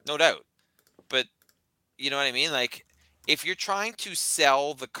 Yeah. No doubt. But you know what I mean? Like if you're trying to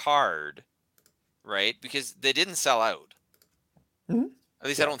sell the card, right? Because they didn't sell out. Mm-hmm. At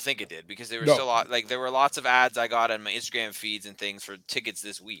least I don't think it did because there were still there were lots of ads I got on my Instagram feeds and things for tickets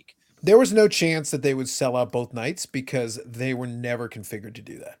this week. There was no chance that they would sell out both nights because they were never configured to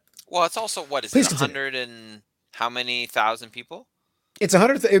do that. Well, it's also what is it? 100 and how many thousand people? It's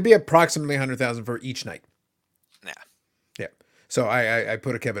 100. It'd be approximately 100,000 for each night. Yeah. Yeah. So I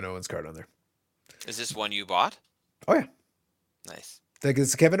put a Kevin Owens card on there. Is this one you bought? Oh yeah. Nice. Like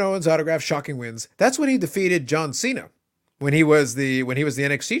it's Kevin Owens autograph, shocking wins. That's when he defeated John Cena, when he was the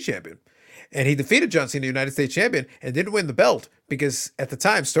NXT champion, and he defeated John Cena, United States champion, and didn't win the belt because at the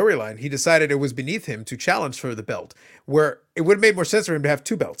time storyline he decided it was beneath him to challenge for the belt, where it would have made more sense for him to have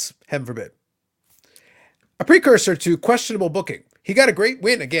 2 belts. Heaven forbid. A precursor to questionable booking. He got a great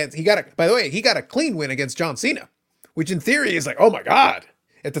win against. He got a clean win against John Cena, which in theory is like, oh my god.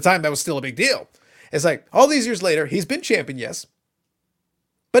 At the time that was still a big deal. It's like all these years later, he's been champion, yes.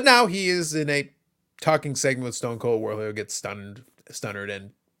 But now he is in a talking segment with Stone Cold where he'll get stunned,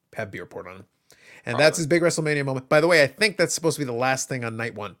 and have beer poured on him. And that's his big WrestleMania moment. By the way, I think that's supposed to be the last thing on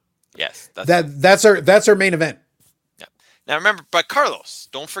night 1. Yes. That's our main event. Yeah. Now remember, but Carlos,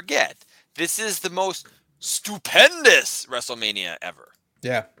 don't forget, this is the most stupendous WrestleMania ever.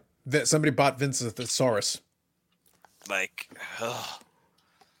 Yeah. Somebody bought Vince's thesaurus. Like,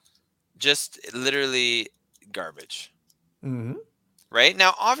 just literally garbage. Mm-hmm. Right?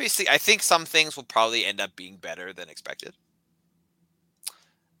 Now, obviously, I think some things will probably end up being better than expected.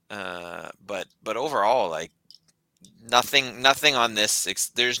 But overall, like nothing on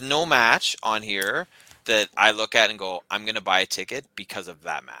this. There's no match on here that I look at and go, I'm going to buy a ticket because of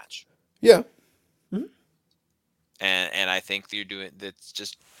that match. Yeah. Mm-hmm. And I think you're doing that's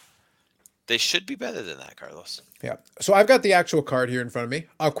just They should be better than that, Carlos. Yeah. So I've got the actual card here in front of me.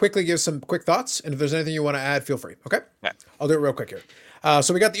 I'll quickly give some quick thoughts, and if there's anything you want to add, feel free. Okay. Yeah, I'll do it real quick here.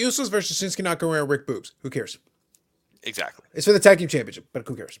 So we got the Usos versus Shinsuke Nakamura and Rick Boogs. Who cares? exactly. It's for the tag team championship, but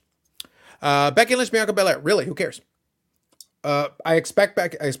who cares? Becky Lynch, Bianca Belair. Really, who cares? I expect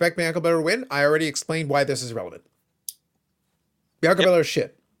Bianca Belair to win. I already explained why this is relevant. Bianca Belair's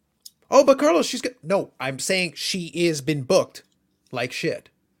shit. Oh, but Carlos, she's good. No, I'm saying she is been booked like shit.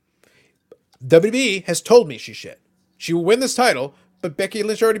 WWE has told me she's shit. She will win this title, but Becky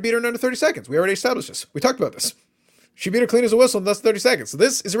Lynch already beat her in under 30 seconds. We already established this. We talked about this. She beat her clean as a whistle in less than 30 seconds. So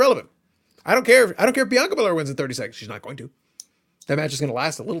this is irrelevant. I don't care. I don't care if Bianca Belair wins in 30 seconds. She's not going to. That match is going to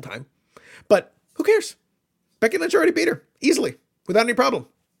last a little time. But who cares? Becky Lynch already beat her easily without any problem.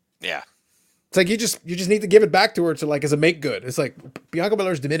 Yeah. It's like you just need to give it back to her to like as a make good. It's like Bianca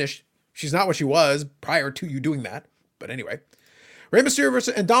Belair's diminished. She's not what she was prior to you doing that. But anyway, Rey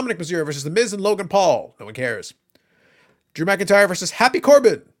Mysterio and Dominic Mysterio versus The Miz and Logan Paul. No one cares. Drew McIntyre versus Happy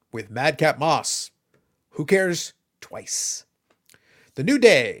Corbin with Madcap Moss. Who cares? Twice. The New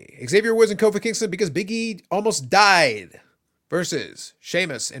Day, Xavier Woods and Kofi Kingston because Big E almost died versus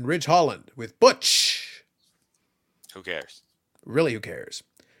Sheamus and Ridge Holland with Butch. Who cares? Really, who cares?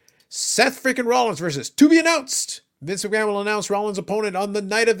 Seth freaking Rollins versus to be announced. Vince McMahon will announce Rollins' opponent on the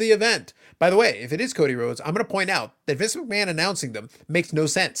night of the event. By the way, if it is Cody Rhodes, I'm going to point out that Vince McMahon announcing them makes no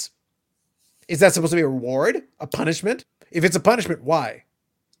sense. Is that supposed to be a reward? A punishment? If it's a punishment, why?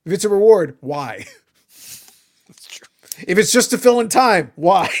 If it's a reward, why? That's true. If it's just to fill in time,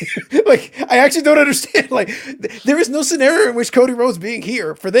 why? Like, I actually don't understand. Like, there is no scenario in which Cody Rhodes being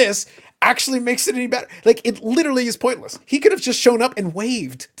here for this actually makes it any better. Like, it literally is pointless. He could have just shown up and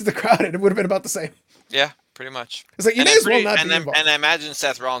waved to the crowd and it would have been about the same. Yeah, pretty much. It's like, you may as well not be involved. And I imagine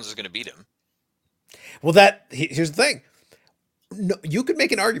Seth Rollins is going to beat him. Well, here's the thing. No, you could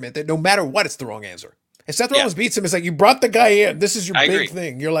make an argument that no matter what, it's the wrong answer. If Seth Rollins beats him, it's like, you brought the guy in. This is your big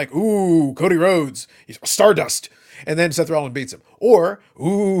thing. You're like, ooh, Cody Rhodes. He's Stardust. And then Seth Rollins beats him. Or,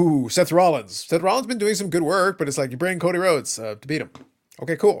 ooh, Seth Rollins. Seth Rollins been doing some good work, but it's like, you bring Cody Rhodes to beat him.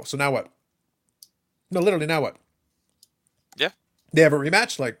 Okay, cool. So now what? No, literally, now what? Yeah. They have a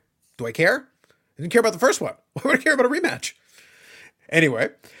rematch? Like, do I care? I didn't care about the first one. Why would I care about a rematch? Anyway,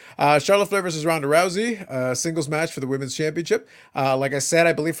 Charlotte Flair versus Ronda Rousey, singles match for the Women's Championship. Like I said,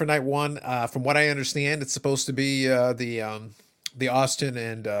 I believe for night one, from what I understand, it's supposed to be the Austin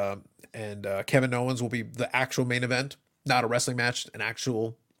and Kevin Owens will be the actual main event, not a wrestling match, an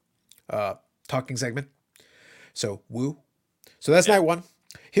actual talking segment. So, woo. So that's night one.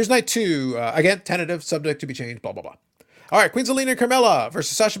 Here's night two. Again, tentative, subject to be changed, blah, blah, blah. All right, Queen Zelina and Carmella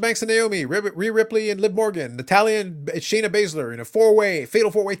versus Sasha Banks and Naomi, Rhea Ripley and Liv Morgan, Natalya and Shayna Baszler in a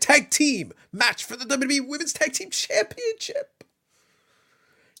fatal four-way tag team match for the WWE Women's Tag Team Championship.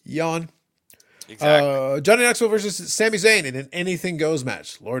 Yawn. Exactly. Johnny Knoxville versus Sami Zayn in an anything goes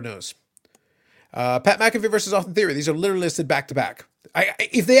match. Lord knows. Pat McAfee versus Austin Theory. These are literally listed back to back.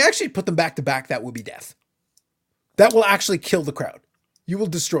 If they actually put them back to back, that would be death. That will actually kill the crowd. You will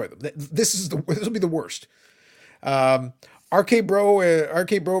destroy them. This will be the worst. RK Bro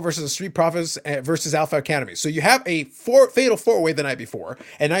versus the Street Profits versus Alpha Academy. So you have a fatal four-way the night before,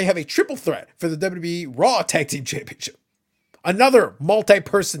 and now you have a triple threat for the WWE Raw Tag Team Championship. Another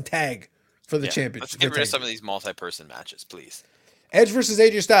multi-person tag for the championship. Let's get rid of some of these multi-person matches, please. Edge versus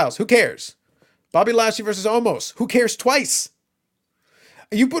AJ Styles. Who cares? Bobby Lashley versus Omos. Who cares twice?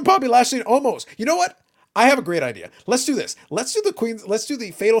 You put Bobby Lashley in Omos. You know what? I have a great idea. Let's do this. Let's do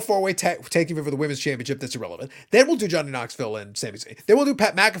the fatal four-way taking for the Women's Championship that's irrelevant. Then we'll do Johnny Knoxville and Sami Zayn. Then we'll do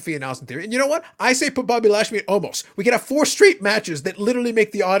Pat McAfee and Austin Theory. And you know what? I say put Bobby Lashley in Omos. We can have 4 straight matches that literally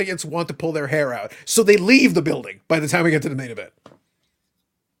make the audience want to pull their hair out. So they leave the building by the time we get to the main event.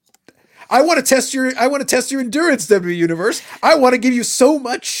 I want to test your endurance, WWE Universe. I want to give you so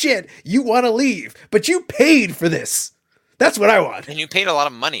much shit you want to leave. But you paid for this. That's what I want. And you paid a lot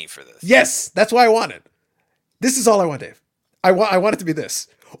of money for this. Yes, that's why I want it. This is all I want, Dave. I want it to be this.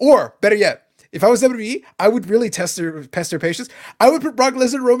 Or, better yet, if I was WWE, I would really test their patience. I would put Brock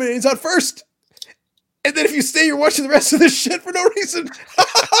Lesnar and Roman Reigns on first. And then if you stay, you're watching the rest of this shit for no reason.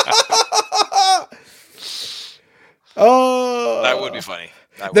 Oh, that would be funny.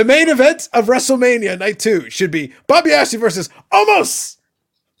 The main event of WrestleMania Night 2 should be Bobby Lashley versus Omos.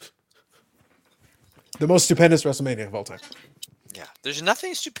 The most stupendous WrestleMania of all time. Yeah, there's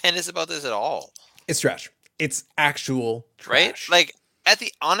nothing stupendous about this at all. It's trash. It's actual trash. Right?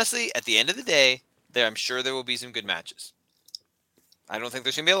 Like, honestly, at the end of the day, I'm sure there will be some good matches. I don't think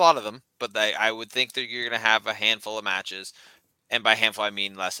there's going to be a lot of them, but I would think that you're going to have a handful of matches, and by handful, I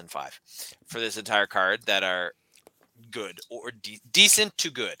mean less than 5, for this entire card that are good or decent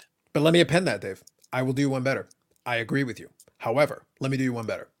to good. But let me append that, Dave. I will do you one better. I agree with you. However, let me do you one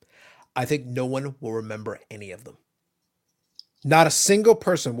better. I think no one will remember any of them. Not a single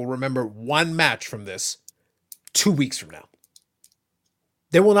person will remember one match from this 2 weeks from now.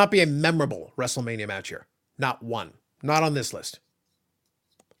 There will not be a memorable WrestleMania match here. Not one. Not on this list.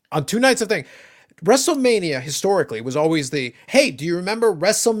 On two nights of thing, WrestleMania historically was always the, hey, do you remember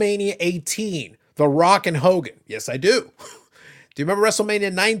WrestleMania 18? The Rock and Hogan. Yes, I do. Do you remember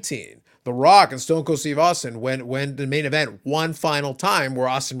WrestleMania 19? The Rock and Stone Cold Steve Austin when the main event one final time where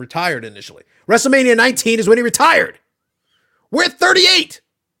Austin retired initially. WrestleMania 19 is when he retired. We're at 38.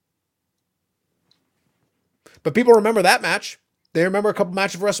 But people remember that match. They remember a couple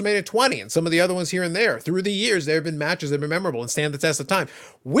matches of WrestleMania 20 and some of the other ones here and there. Through the years, there have been matches that have been memorable and stand the test of time.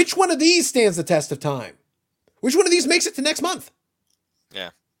 Which one of these stands the test of time? Which one of these makes it to next month? Yeah.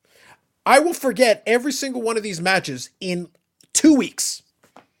 I will forget every single one of these matches in 2 weeks.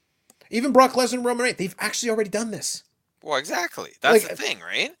 Even Brock Lesnar and Roman Reigns, they've actually already done this. Well, exactly. That's the thing,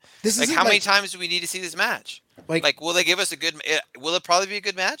 right? This like, how many times do we need to see this match? Like, will they give us a good? Will it probably be a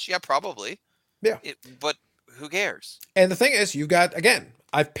good match? Yeah, probably. Yeah. But who cares? And the thing is, you've got, again,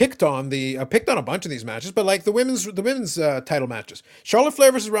 I've picked on a bunch of these matches, but like the women's title matches, Charlotte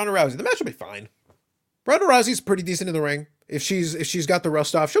Flair versus Ronda Rousey, the match will be fine. Ronda Rousey's pretty decent in the ring. If she's got the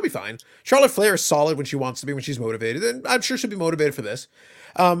rust off, she'll be fine. Charlotte Flair is solid when she wants to be, when she's motivated, and I'm sure she'll be motivated for this.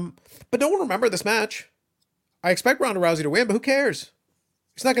 But no one will remember this match. I expect Ronda Rousey to win, but who cares?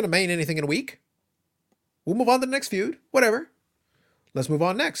 It's not going to mean anything in a week. We'll move on to the next feud. Whatever. Let's move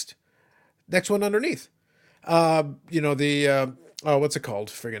on next. Next one underneath. What's it called?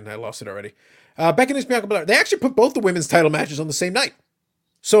 Friggin', I lost it already. Becky Lynch, Bianca Belair. They actually put both the women's title matches on the same night.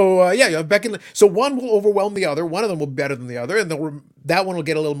 So, you have Becky Lynch. So one will overwhelm the other. One of them will be better than the other, and that one will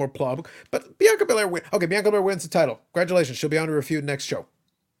get a little more plug. But Bianca Belair wins. Okay, Bianca Belair wins the title. Congratulations. She'll be on to her feud next show.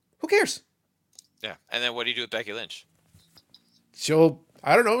 Who cares? Yeah. And then what do you do with Becky Lynch? She'll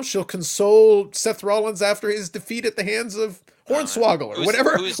console Seth Rollins after his defeat at the hands of Hornswoggle or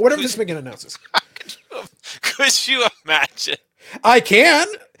whatever Vince McMahon announces. Could you imagine? I can.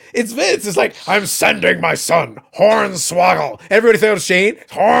 It's Vince. It's like, I'm sending my son, Hornswoggle. Everybody thought it was Shane.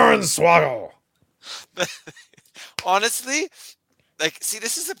 Hornswoggle. Honestly, see,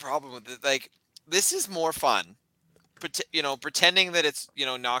 this is the problem with it. Like, this is more fun. Pretending that it's,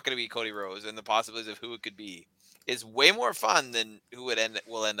 not going to be Cody Rhodes and the possibilities of who it could be is way more fun than who it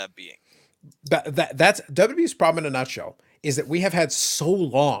will end up being. That's WWE's problem in a nutshell, is that we have had so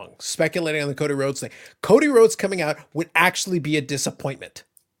long speculating on the Cody Rhodes thing. Cody Rhodes coming out would actually be a disappointment.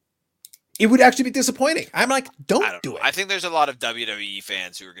 It would actually be disappointing. I'm like, don't do it. I think there's a lot of WWE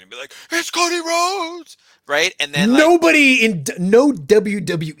fans who are going to be like, it's Cody Rhodes, right? And then no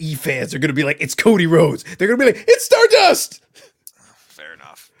WWE fans are going to be like, it's Cody Rhodes. They're going to be like, it's Stardust. Fair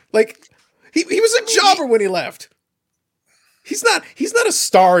enough. Like, he was a jobber when he left. He's not a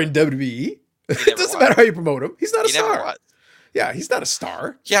star in WWE. It doesn't matter how you promote him. He's not a star. Never was. Yeah, he's not a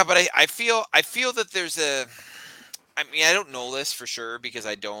star. Yeah, but I feel that there's I don't know this for sure because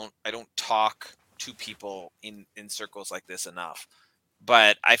I don't talk to people in circles like this enough.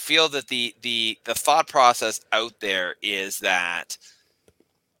 But I feel that the thought process out there is that,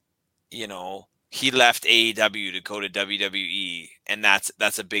 he left AEW to go to WWE, and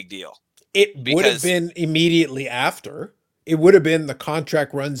that's a big deal. It would have been immediately after. It would have been the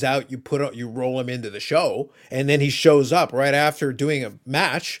contract runs out, you roll him into the show, and then he shows up right after doing a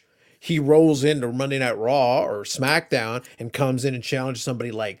match. He rolls into Monday Night Raw or SmackDown and comes in and challenges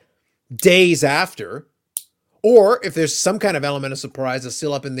somebody like days after. Or if there's some kind of element of surprise that's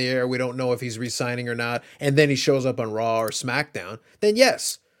still up in the air, we don't know if he's re-signing or not, and then he shows up on Raw or SmackDown, then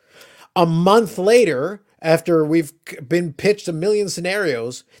yes. A month later, after we've been pitched a million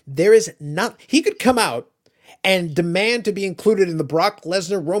scenarios, there is not. He could come out and demand to be included in the Brock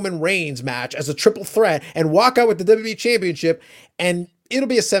Lesnar-Roman Reigns match as a triple threat and walk out with the WWE Championship, and it'll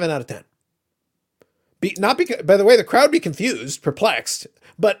be a 7 out of 10. By the way, the crowd would be confused, perplexed,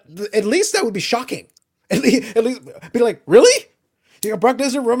 but at least that would be shocking. At least be like, really? You got Brock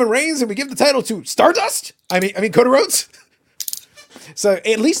Lesnar, Roman Reigns, and we give the title to Stardust? I mean Cody Rhodes? So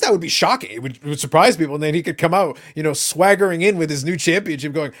at least that would be shocking. It would surprise people, and then he could come out, swaggering in with his new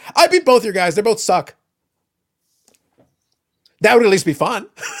championship going, I beat both your guys. They both suck. That would at least be fun.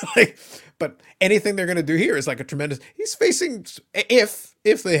 But anything they're going to do here is like a tremendous... He's facing... If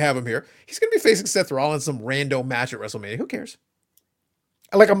they have him here, he's going to be facing Seth Rollins some rando match at WrestleMania. Who cares?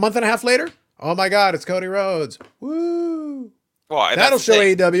 Like a month and a half later? Oh my God, it's Cody Rhodes. Woo! Well, that'll show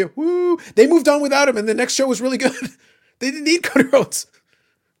AEW. Woo! They moved on without him, and the next show was really good. They didn't need Cody Rhodes.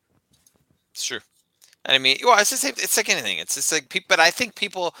 It's true. And I mean, well, it's the same. It's like anything. It's just like people. But I think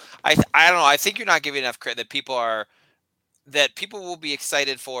people. I don't know. I think you're not giving enough credit that people are. That people will be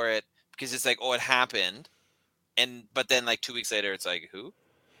excited for it because it's like, oh, it happened, and but then like 2 weeks later, it's like, who?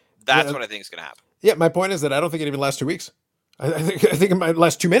 That's Yeah, what I think is gonna happen. yeah. My point is that I don't think it even lasts 2 weeks. I think it might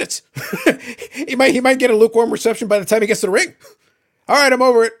last 2 minutes. he might get a lukewarm reception by the time he gets to the ring. All right, I'm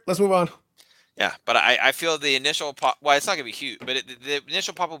over it. Let's move on. Yeah, but I feel the initial pop. Well, it's not gonna be huge, but the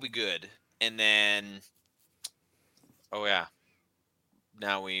initial pop will be good, and then, oh yeah,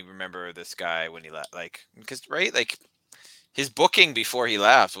 now we remember this guy when he left. Like, because right, like his booking before he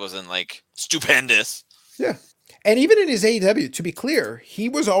left wasn't like stupendous. Yeah. And even in his AEW, to be clear, he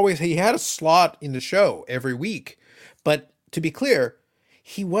had a slot in the show every week. But to be clear,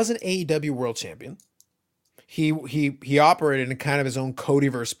 he wasn't AEW World Champion. He operated in kind of his own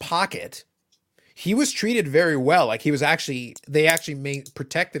Codyverse pocket. He was treated very well. Like they actually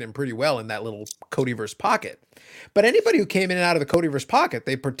protected him pretty well in that little Codyverse pocket. But anybody who came in and out of the Codyverse pocket,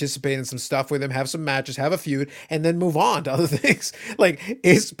 they participate in some stuff with him, have some matches, have a feud, and then move on to other things. Like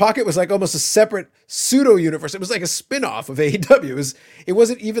his pocket was like almost a separate pseudo universe. It was like a spin-off of AEW. It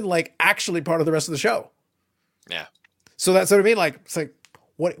wasn't even like actually part of the rest of the show. Yeah. So that's what I mean. Like it's like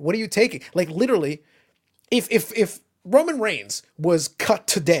what are you taking? Like literally, if Roman Reigns was cut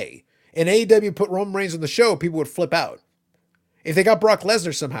today and AEW put Roman Reigns on the show, people would flip out. If they got Brock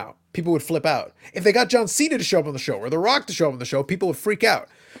Lesnar somehow, people would flip out. If they got John Cena to show up on the show or The Rock to show up on the show, people would freak out.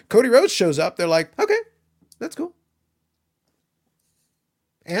 Cody Rhodes shows up, they're like, okay, that's cool.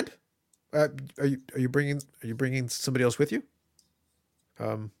 And are you bringing somebody else with you?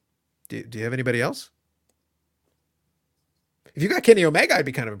 Do you have anybody else? If you got Kenny Omega, I'd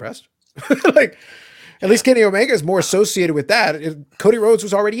be kind of impressed. Like, at least Kenny Omega is more associated with that. Cody Rhodes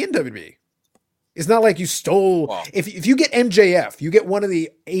was already in WWE. It's not like you stole. Well, If you get MJF, you get one of the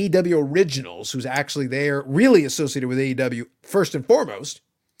AEW originals who's actually there, really associated with AEW first and foremost.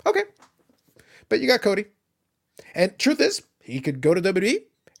 Okay, but you got Cody, and truth is, he could go to WWE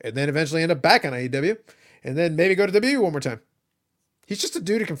and then eventually end up back on AEW, and then maybe go to WWE one more time. He's just a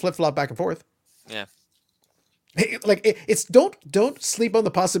dude who can flip flop back and forth. yeah. Like it's don't sleep on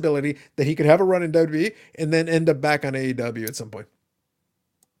the possibility that he could have a run in WWE and then end up back on AEW at some point.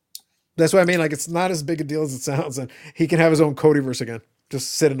 That's what I mean. Like it's not as big a deal as it sounds, and he can have his own Codyverse again.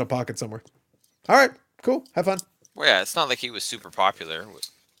 Just sit in a pocket somewhere. All right, cool. Have fun. Well, yeah, it's not like he was super popular.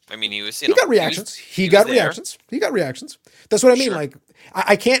 I mean, he was. He got reactions. He got reactions. He got reactions. That's what I mean. Sure. Like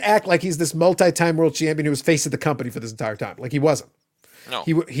I can't act like he's this multi-time world champion who was face of the company for this entire time. Like he wasn't. No.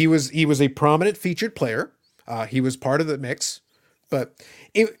 He was a prominent featured player. He was part of the mix, but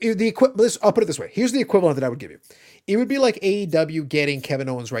I'll put it this way. Here's the equivalent that I would give you. It would be like AEW getting Kevin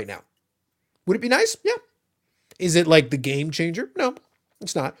Owens right now. Would it be nice? Yeah. Is it like the game changer? No,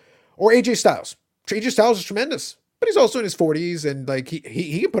 it's not. Or AJ Styles. AJ Styles is tremendous, but he's also in his 40s and like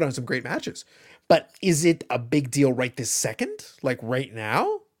he can put on some great matches. But is it a big deal right this second? Like right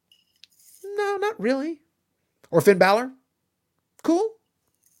now? No, not really. Or Finn Balor? Cool.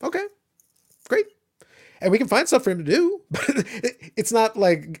 Okay. Great. And we can find stuff for him to do, but it's not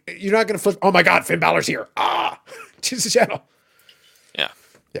like you're not going to flip. Oh my God, Finn Balor's here. Choose the channel. Yeah.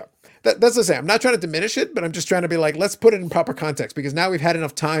 Yeah. That's the same. I'm not trying to diminish it, but I'm just trying to be like, let's put it in proper context because now we've had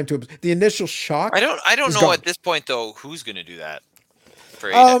enough time to the initial shock. I don't know gone. at this point though who's going to do that for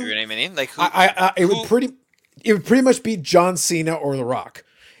AEW. You know what I mean? Like who? It would pretty much be John Cena or The Rock.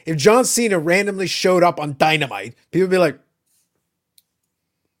 If John Cena randomly showed up on Dynamite, people would be like,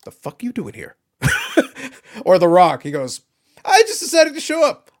 "The fuck you doing here?" Or The Rock, he goes, I just decided to show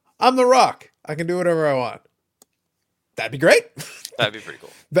up. I'm The Rock. I can do whatever I want. That'd be great. That'd be pretty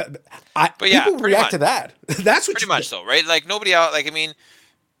cool. But yeah, people react to that. That's what pretty much so, right? Like nobody out. Like I mean,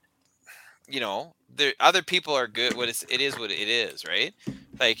 there other people are good. It is what it is, right?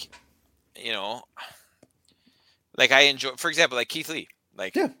 Like, like I enjoy, for example, like Keith Lee.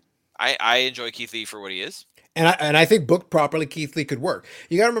 Like, yeah. I enjoy Keith Lee for what he is. And I think booked properly, Keith Lee could work.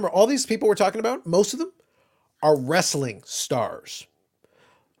 You got to remember, all these people we're talking about, most of them are wrestling stars.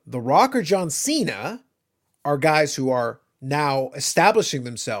 The Rock or John Cena are guys who are now establishing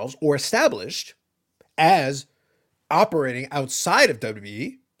themselves or established as operating outside of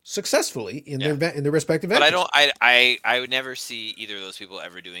WWE successfully in their respective ventures. But I would never see either of those people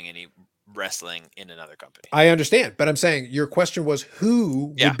ever doing any wrestling in another company. I understand, but I'm saying your question was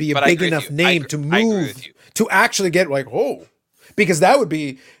who would be a big enough name to move to actually get like, because that would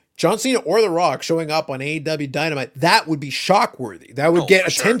be John Cena or The Rock showing up on AEW Dynamite. That would be shock worthy. That would get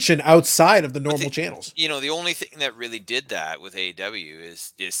attention outside of the normal channels. The only thing that really did that with AEW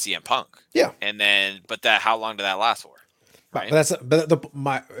is CM Punk. Yeah. And then, how long did that last for? Right?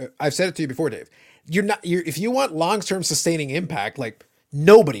 I've said it to you before, Dave. if you want long-term sustaining impact, like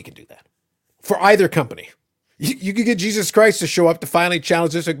nobody can do that for either company. You could get Jesus Christ to show up to finally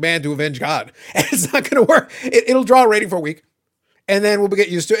challenge this McMahon to avenge God. And it's not going to work. It'll draw a rating for a week. And then we'll get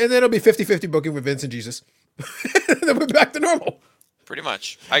used to it. And then it'll be 50-50 booking with Vince and Jesus. And then we'll be back to normal. Pretty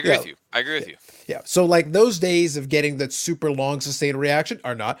much. I agree with you. I agree with you. Yeah. So like those days of getting that super long sustained reaction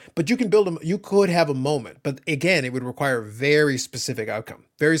are not, but you can build them. You could have a moment, but again, it would require a very specific outcome,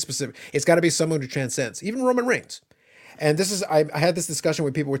 very specific. It's got to be someone who transcends, even Roman Reigns. And this is, I had this discussion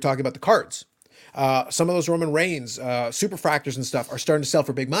with people who were talking about the cards. Some of those Roman Reigns, super fractors and stuff are starting to sell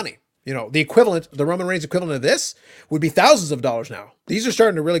for big money. You know, the equivalent, the Roman Reigns equivalent of this would be thousands of dollars now. These are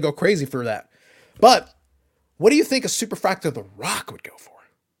starting to really go crazy for that. But what do you think a super fractor The Rock would go for?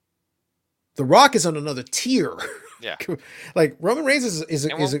 The Rock is on another tier. Yeah. Like Roman Reigns is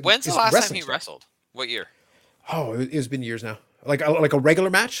when's the last time he wrestled? What year? Oh, it's been years now. Like a regular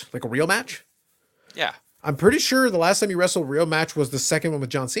match, like a real match. Yeah. I'm pretty sure the last time he wrestled a real match was the second one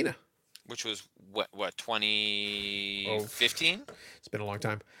with John Cena. Which was what 2015? It's been a long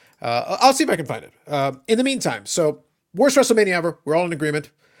time. I'll see if I can find it. In the meantime, so worst WrestleMania ever. We're all in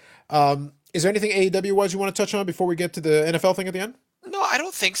agreement. Is there anything AEW wise you want to touch on before we get to the NFL thing at the end? No, I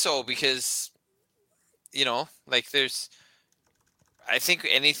don't think so because, like there's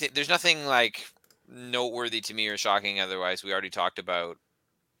nothing like noteworthy to me or shocking. Otherwise, we already talked about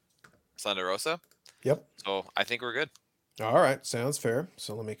Thunder Rosa. Yep. So I think we're good. All right, sounds fair.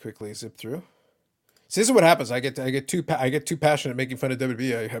 So let me quickly zip through. See, this is what happens. I get too passionate making fun of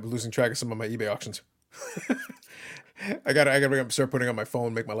WWE. I have losing track of some of my eBay auctions. I gotta start putting on my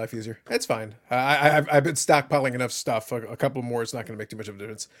phone, make my life easier. It's fine. I've been stockpiling enough stuff. A couple more, it's not going to make too much of a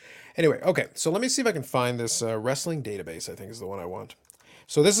difference. Anyway, okay. So let me see if I can find this wrestling database. I think is the one I want.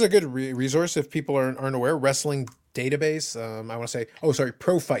 So this is a good resource if people aren't aware. Wrestling database. I want to say,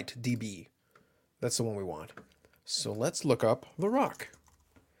 Pro Fight DB. That's the one we want. So let's look up The Rock,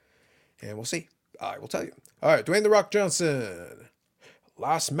 and we'll see. I will tell you. All right, Dwayne The Rock Johnson.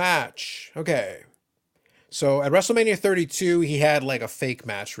 Last match. Okay. So at WrestleMania 32, he had like a fake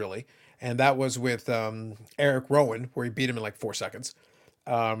match, really. And that was with Eric Rowan, where he beat him in like 4 seconds.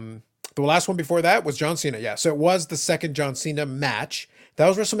 The last one before that was John Cena. Yeah, so it was the second John Cena match. That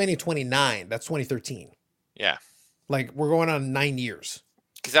was WrestleMania 29. That's 2013. Yeah. Like, we're going on 9 years.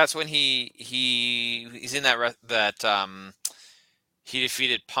 Because that's when he's in that he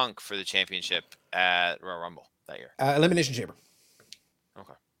defeated Punk for the championship at Royal Rumble that year. Elimination Chamber.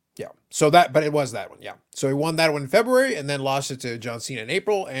 Okay. Yeah. So but it was that one. Yeah. So he won that one in February and then lost it to John Cena in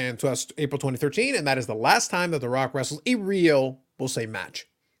April and to us April 2013. And that is the last time that The Rock wrestles a real, we'll say, match.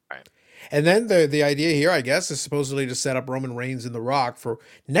 Right. And then the idea here, I guess, is supposedly to set up Roman Reigns and The Rock for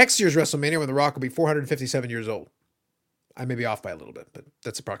next year's WrestleMania when The Rock will be 457 years old. I may be off by a little bit, but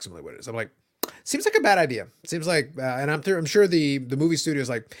that's approximately what it is. I'm like, seems like a bad idea. Seems like, and I'm sure the movie studio is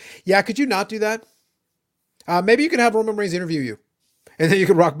like, yeah, could you not do that? Maybe you can have Roman Reigns interview you, and then you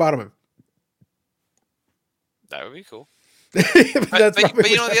can rock bottom him. That would be cool. but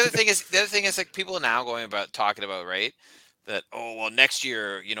the other thing is like people now talking about right that next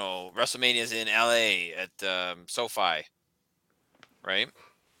year WrestleMania is in LA at SoFi, right?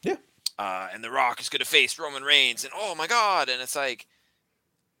 Yeah. And The Rock is going to face Roman Reigns, and oh my God! And it's like,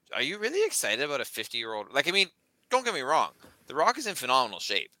 are you really excited about a 50-year-old? Like, I mean, don't get me wrong, The Rock is in phenomenal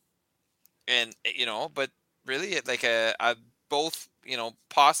shape, and but really, like a both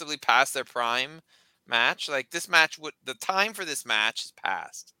possibly past their prime match. Like this match the time for this match is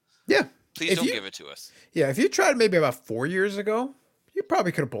past. Yeah, please don't give it to us. Yeah, if you tried maybe about 4 years ago, you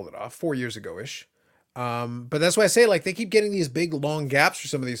probably could have pulled it off 4 years ago ish. But that's why I say, like, they keep getting these big long gaps for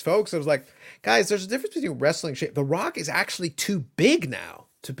some of these folks. I was like, guys, there's a difference between wrestling shape. The Rock is actually too big now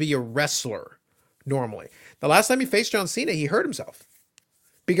to be a wrestler normally. The last time he faced John Cena, he hurt himself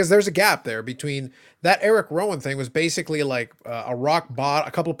because there's a gap there between that Eric Rowan thing was basically like a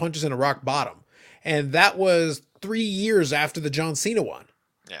couple of punches in a rock bottom. And that was 3 years after the John Cena one.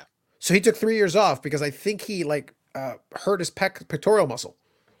 Yeah. So he took 3 years off because I think he hurt his pectoral muscle.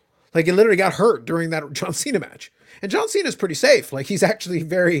 Like, he literally got hurt during that John Cena match. And John Cena's pretty safe. Like, he's actually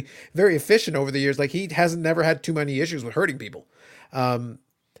very, very efficient over the years. Like, he hasn't never had too many issues with hurting people. And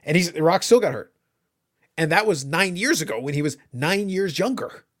The Rock still got hurt. And that was 9 years ago when he was 9 years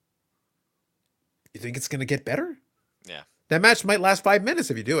younger. You think it's going to get better? Yeah. That match might last 5 minutes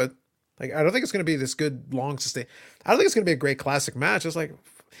if you do it. Like, I don't think it's going to be this good, long, sustain. I don't think it's going to be a great classic match. It's like,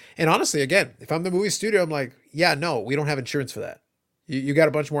 and honestly, again, if I'm the movie studio, I'm like, yeah, no, we don't have insurance for that. You got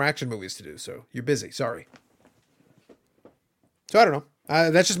a bunch more action movies to do, so you're busy. Sorry. So I don't know.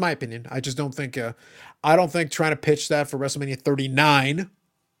 That's just my opinion. I just don't think. I don't think trying to pitch that for WrestleMania 39,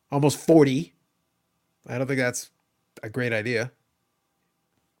 almost 40, I don't think that's a great idea.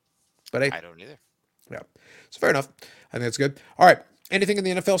 But hey, I don't either. yeah, it's fair enough. I think that's good. All right. Anything in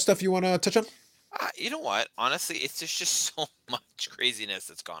the NFL stuff you want to touch on? You know what? Honestly, it's just so much craziness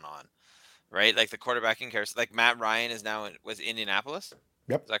that's gone on, right? Like the quarterbacking cares. Like Matt Ryan is now was Indianapolis.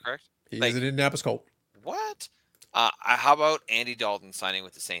 Yep. Is that correct? He is Like an Indianapolis Colt. what? How about Andy Dalton signing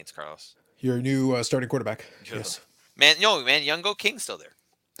with the Saints, Carlos? Your new starting quarterback. Yeah. Yes. Man, no, man, Youngo King's still there.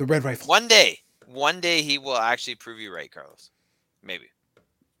 The Red Rifle. One day he will actually prove you right, Carlos. Maybe.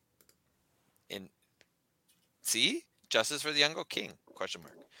 See? Justice for the Youngo King? Question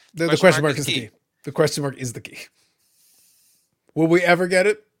mark. The question mark is the key. The question mark is the key. Will we ever get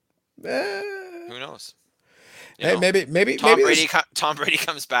it? Who knows? Hey, maybe Tom Brady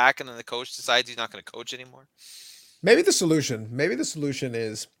comes back and then the coach decides he's not going to coach anymore. Maybe the solution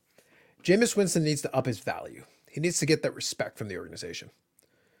is Jameis Winston needs to up his value. He needs to get that respect from the organization.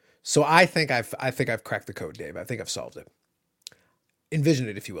 So I think I've cracked the code, Dave. I think I've solved it. Envision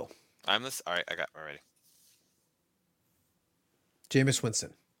it, if you will. All right, I got it ready. Jameis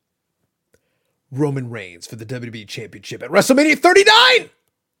Winston. Roman Reigns for the WWE Championship at WrestleMania 39.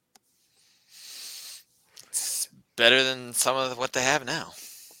 It's better than some of what they have now.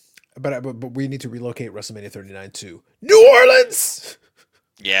 But we need to relocate WrestleMania 39 to New Orleans.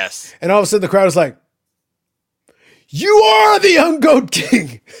 Yes. And all of a sudden the crowd is like, "You are the Young Goat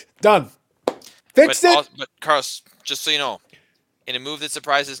King." Done. Fixed it. But Carlos, just so you know, in a move that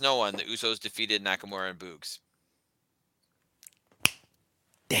surprises no one, the Usos defeated Nakamura and Boogs.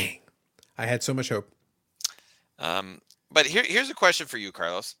 Dang. I had so much hope. But here's a question for you,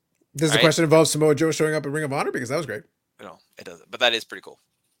 Carlos. Does the question involve Samoa Joe showing up at Ring of Honor? Because that was great. No, it doesn't. But that is pretty cool.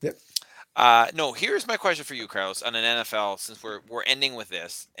 Yep. No, here's my question for you, Carlos, on an NFL, since we're ending with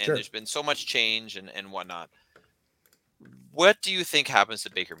this, and Sure. There's been so much change and whatnot. What do you think happens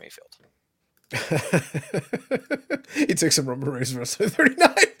to Baker Mayfield? He takes some Roman Reigns for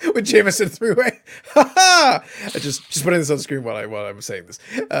 39 with Jameson three-way. I just putting this on the screen while I'm saying this.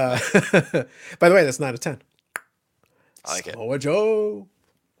 By the way, that's 9 out of 10. I like it. Samoa Joe.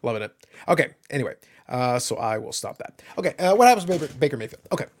 Loving it. Okay. Anyway, so I will stop that. Okay. What happens to Baker Mayfield?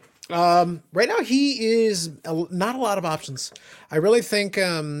 Okay. Right now he is not a lot of options. I really think,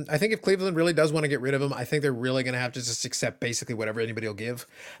 I think if Cleveland really does want to get rid of him, I think they're really going to have to just accept basically whatever anybody will give.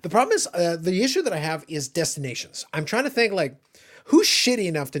 The problem is, the issue that I have is destinations. I'm trying to think like, who's shitty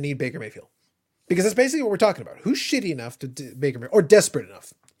enough to need Baker Mayfield? Because that's basically what we're talking about. Who's shitty enough to Baker Mayfield, or desperate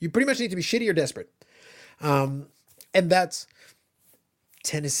enough? You pretty much need to be shitty or desperate. And that's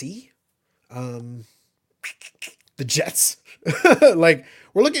Tennessee, the Jets. Like,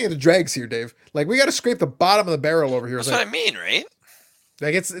 we're looking at the dregs here, Dave. Like, we got to scrape the bottom of the barrel over here. That's what I mean, right?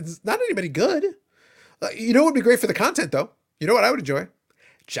 Like, it's not anybody good. You know what would be great for the content, though? You know what I would enjoy?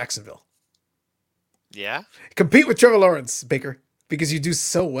 Jacksonville. Yeah. Compete with Trevor Lawrence, Baker, because you do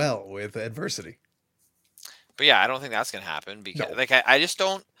so well with adversity. But yeah, I don't think that's gonna happen because No. like I just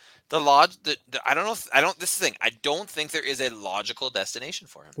don't I don't know this is the thing. I don't think there is a logical destination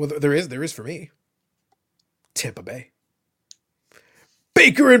for him. Well, there is for me. Tampa Bay.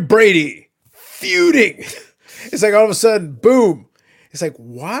 Baker and Brady feuding. It's like all of a sudden, boom. It's like,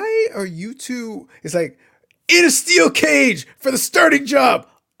 why are you two? It's like in a steel cage for the starting job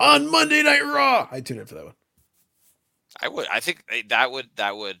on Monday Night Raw. I tune in for that one. I think that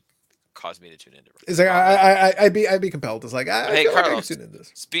would cause me to tune into. It's like I'd be compelled. It's like Hey, feel like I Carlos, can tune in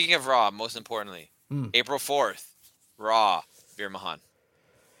this. Speaking of Raw, most importantly, April 4th, Raw, Veer Mahan.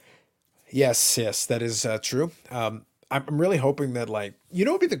 Yes, that is true. I'm really hoping that, like, you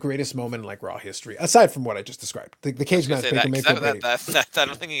know, what would be the greatest moment in like Raw history, aside from what I just described, the cage match. I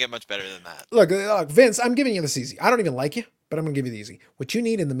don't think you get much better than that. Look, Vince, I'm giving you this easy. I don't even like you, but I'm gonna give you the easy. What you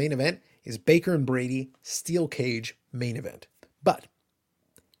need in the main event is Baker and Brady steel cage main event, but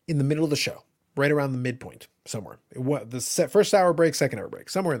in the middle of the show, right around the midpoint, somewhere. First hour break, second hour break,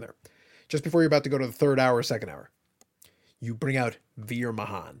 somewhere in there, just before you're about to go to the third hour, second hour, you bring out Veer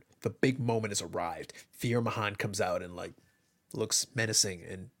Mahan. The big moment has arrived. Veer Mahan comes out and like looks menacing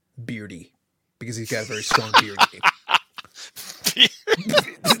and beardy because he's got a very strong beard game.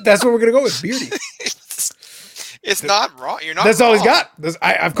 That's what we're gonna go with, beardy. It's not wrong. You're not. That's wrong. all he's got.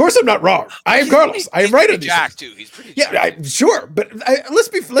 Of course, I'm not wrong. I am Carlos. I am right on these Jack things. too. He's pretty. Yeah, sure. But let's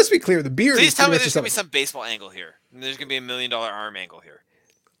be clear. The beard. Please tell me pretty there's much gonna be some baseball angle here. There's gonna be $1 million arm angle here.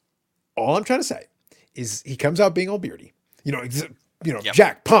 All I'm trying to say is he comes out being all beardy. Yep.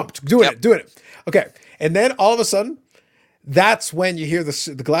 Jack pumped, doing it. Okay, and then all of a sudden, that's when you hear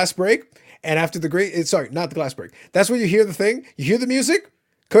the glass break, and after not the glass break. That's when you hear the thing. You hear the music.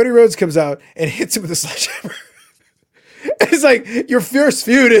 Cody Rhodes comes out and hits him with a sledgehammer. It's like your first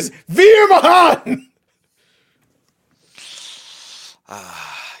feud is Veer Mahan.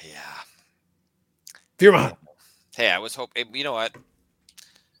 Yeah. Veer Mahaan. Hey, I was hoping. You know what?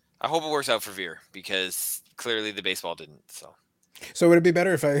 I hope it works out for Veer because clearly the baseball didn't. So would it be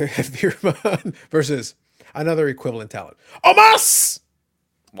better if I had Veer Mahaan versus another equivalent talent? Omas!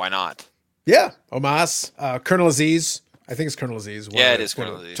 Why not? Yeah, Omas. Colonel Aziz. I think it's Colonel Aziz. Yeah, it is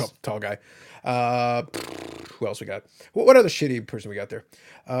Colonel Aziz. Tall guy. Who else we got? What other shitty person we got there?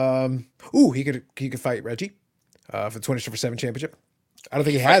 He could fight Reggie for the 24/7 championship. I don't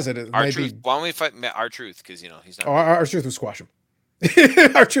think he has it. It might R-Truth. be. Why don't we fight R-Truth? Because he's not. R-Truth would squash him.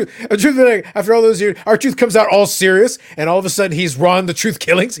 R-Truth, like, after all those years, R-Truth comes out all serious, and all of a sudden he's Ron the Truth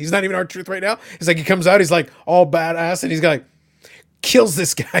Killings. He's not even R-Truth right now. It's like he comes out, he's like all badass, and he's like kills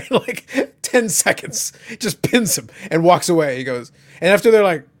this guy in like 10 seconds, just pins him and walks away. He goes, and after they're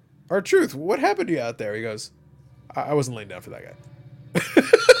like, R-Truth, what happened to you out there? He goes, I wasn't laying down for that guy.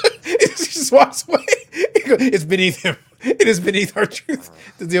 He just walks away. He goes, it's beneath him. It is beneath R-Truth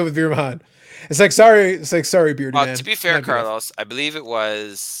to deal with Veer Mahaan. It's like sorry, bearded man. To be fair, Carlos, I believe it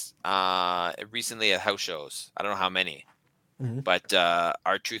was recently at house shows. I don't know how many, but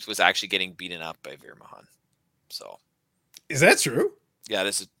R-Truth was actually getting beaten up by Veer Mahaan. So, is that true? Yeah,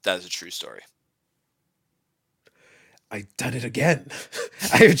 that is a true story. I've done it again.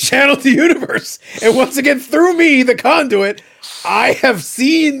 I have channeled the universe, and once again, through me, the conduit, I have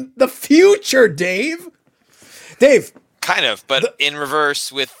seen the future, Dave. Kind of, but in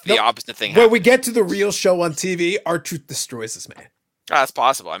reverse with the opposite thing. When we get to the real show on TV, R-Truth destroys this man. Oh, that's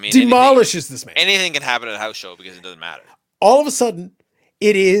possible. I mean, demolishes this man. Anything can happen at a house show because it doesn't matter. All of a sudden,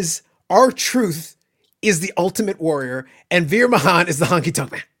 it is R-Truth is the ultimate warrior, and Veer Mahaan is the honky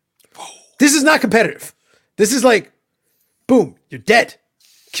tonk man. Whoa. This is not competitive. This is like, boom, you're dead.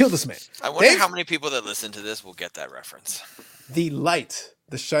 Kill this man. I wonder how many people that listen to this will get that reference. The light,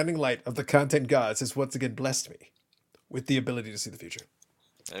 the shining light of the content gods has once again blessed me with the ability to see the future.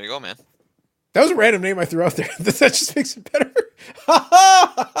 There you go, man. That was a random name I threw out there. That just makes it better.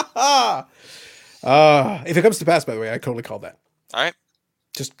 If it comes to pass, by the way, I totally called that. All right.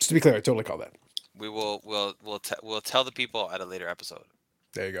 Just to be clear, I totally called that. We'll tell the people at a later episode.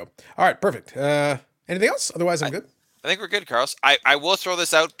 There you go. All right, perfect. Anything else? Otherwise, I'm good. I think we're good, Carlos. I will throw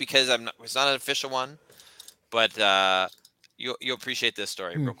this out because it's not an official one, but you'll appreciate this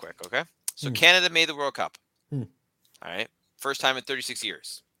story real quick, okay? So Canada made the World Cup. All right. First time in 36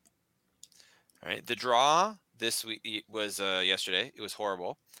 years. All right. The draw this week was yesterday. It was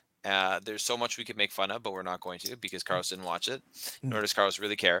horrible. There's so much we could make fun of, but we're not going to because Carlos didn't watch it, nor does Carlos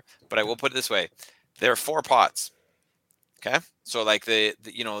really care. But I will put it this way: there are 4 pots. Okay, so like the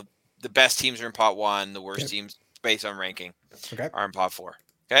best teams are in pot 1, the worst teams based on ranking are in pot 4.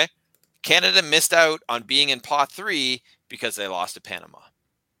 Okay, Canada missed out on being in pot 3 because they lost to Panama.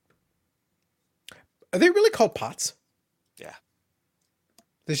 Are they really called pots? Yeah.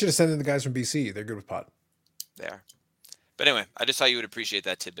 They should have sent in the guys from BC. They're good with pot. They are. But anyway, I just thought you would appreciate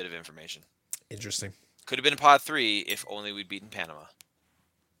that tidbit of information. Interesting. Could have been pot 3 if only we'd beaten Panama.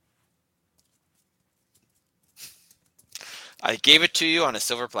 I gave it to you on a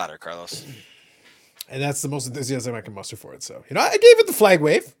silver platter, Carlos. And that's the most enthusiasm I can muster for it. So, I gave it the flag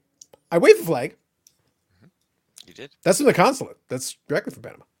wave. I waved the flag. You did? That's from the consulate. That's directly from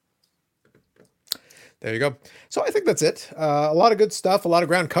Panama. There you go. So I think that's it. A lot of good stuff, a lot of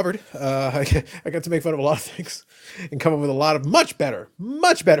ground covered. I got to make fun of a lot of things and come up with a lot of much better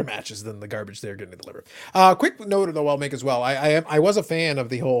matches than the garbage they're getting delivered. Quick note though I'll make as well. I was a fan of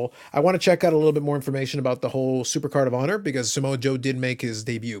the whole. I want to check out a little bit more information about the whole Super Card of Honor because Samoa Joe did make his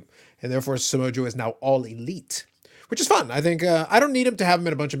debut, and therefore Samoa Joe is now all elite, which is fun. I think I don't need him to have him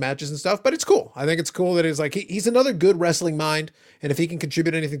in a bunch of matches and stuff, but it's cool. I think it's cool that he's like he's another good wrestling mind, and if he can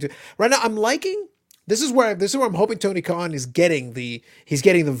contribute anything to right now, I'm liking. This is where I'm hoping Tony Khan is getting the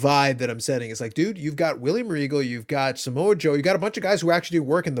vibe that I'm setting. It's like, dude, you've got William Regal, you've got Samoa Joe, you got a bunch of guys who actually do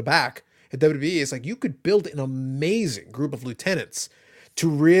work in the back at WWE. It's like you could build an amazing group of lieutenants to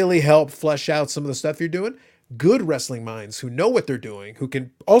really help flesh out some of the stuff you're doing. Good wrestling minds who know what they're doing, who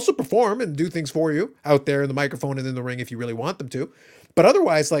can also perform and do things for you out there in the microphone and in the ring if you really want them to. But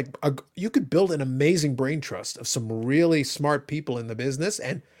otherwise, you could build an amazing brain trust of some really smart people in the business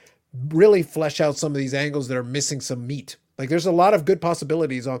and really flesh out some of these angles that are missing some meat. Like there's a lot of good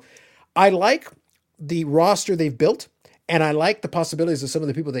possibilities on. I like the roster they've built, and I like the possibilities of some of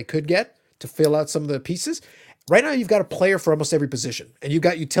the people they could get to fill out some of the pieces. Right now, you've got a player for almost every position, and you've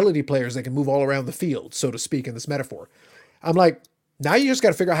got utility players that can move all around the field, so to speak, in this metaphor. I'm like, now you just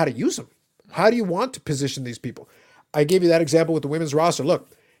got to figure out how to use them. How do you want to position these people? I gave you that example with the women's roster. Look,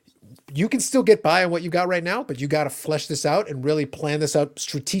 you can still get by on what you got right now, but you got to flesh this out and really plan this out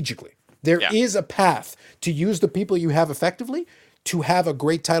strategically. There is a path to use the people you have effectively to have a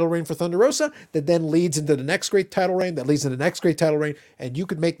great title reign for Thunder Rosa that then leads into the next great title reign, that leads into the next great title reign, and you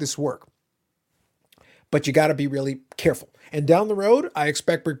could make this work. But you got to be really careful. And down the road, I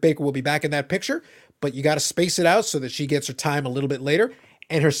expect Britt Baker will be back in that picture, but you got to space it out so that she gets her time a little bit later.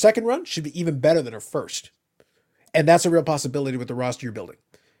 And her second run should be even better than her first. And that's a real possibility with the roster you're building.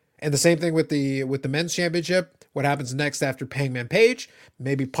 And the same thing with the men's championship. What happens next after Hangman Page?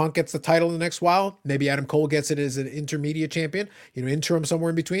 Maybe Punk gets the title in the next while. Maybe Adam Cole gets it as an intermediate champion, interim somewhere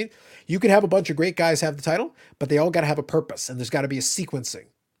in between. You could have a bunch of great guys have the title, but they all got to have a purpose, and there's got to be a sequencing.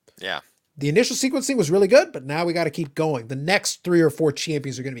 Yeah. The initial sequencing was really good, but now we got to keep going. The next 3 or 4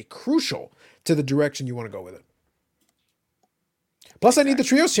 champions are going to be crucial to the direction you want to go with it. Plus, I need the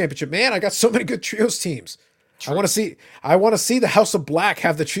Trios Championship, man. I got so many good Trios teams. True. I want to see the House of Black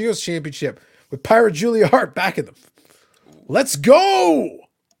have the Trios Championship with Pirate Julia Hart backing them. Let's go!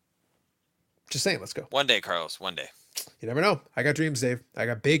 Just saying, let's go. One day, Carlos. One day. You never know. I got dreams, Dave. I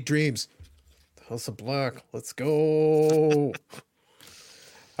got big dreams. House of Black. Let's go.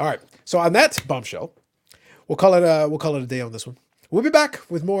 All right. So on that bombshell, we'll call it a day on this one. We'll be back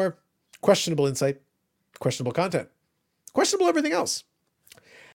with more questionable insight, questionable content, questionable everything else.